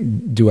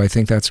 Do I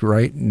think that's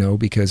right? No,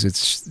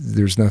 because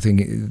there's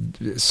nothing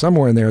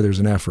somewhere in there. There's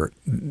an effort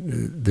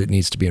that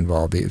needs to be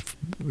involved.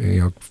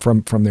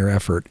 From their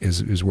effort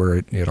is where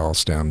it all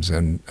stems,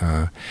 and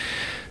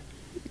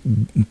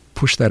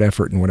push that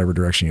effort in whatever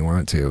direction you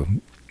want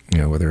to.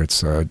 Whether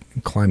it's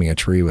climbing a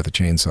tree with a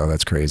chainsaw,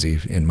 that's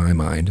crazy in my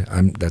mind.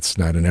 That's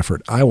not an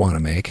effort I want to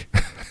make.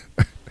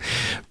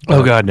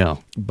 Oh God,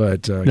 no.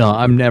 But no,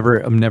 I'm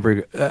never.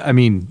 I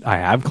mean, I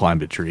have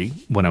climbed a tree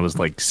when I was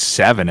like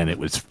 7, and it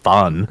was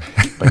fun.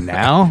 But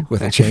now,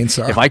 with a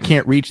chainsaw, if I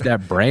can't reach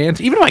that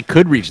branch, even if I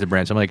could reach the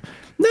branch, I'm like,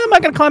 no, I'm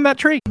not going to climb that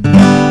tree.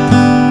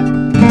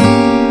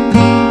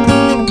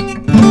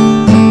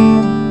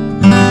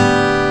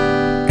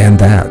 And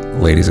that,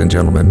 ladies and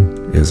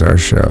gentlemen, is our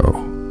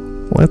show.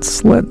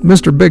 Let's let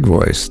Mr. Big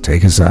Voice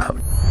take us out.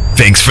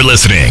 Thanks for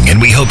listening,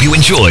 and we hope you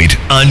enjoyed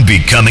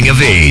Unbecoming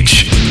of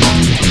Age.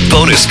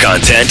 Bonus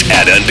content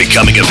at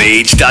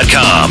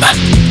unbecomingofage.com.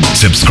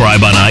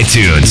 Subscribe on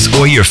iTunes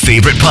or your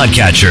favorite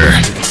podcatcher.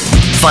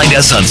 Find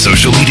us on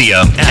social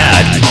media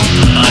at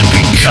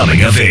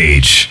Unbecoming of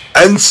Age.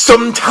 And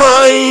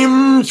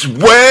sometimes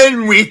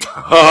when we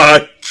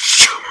touch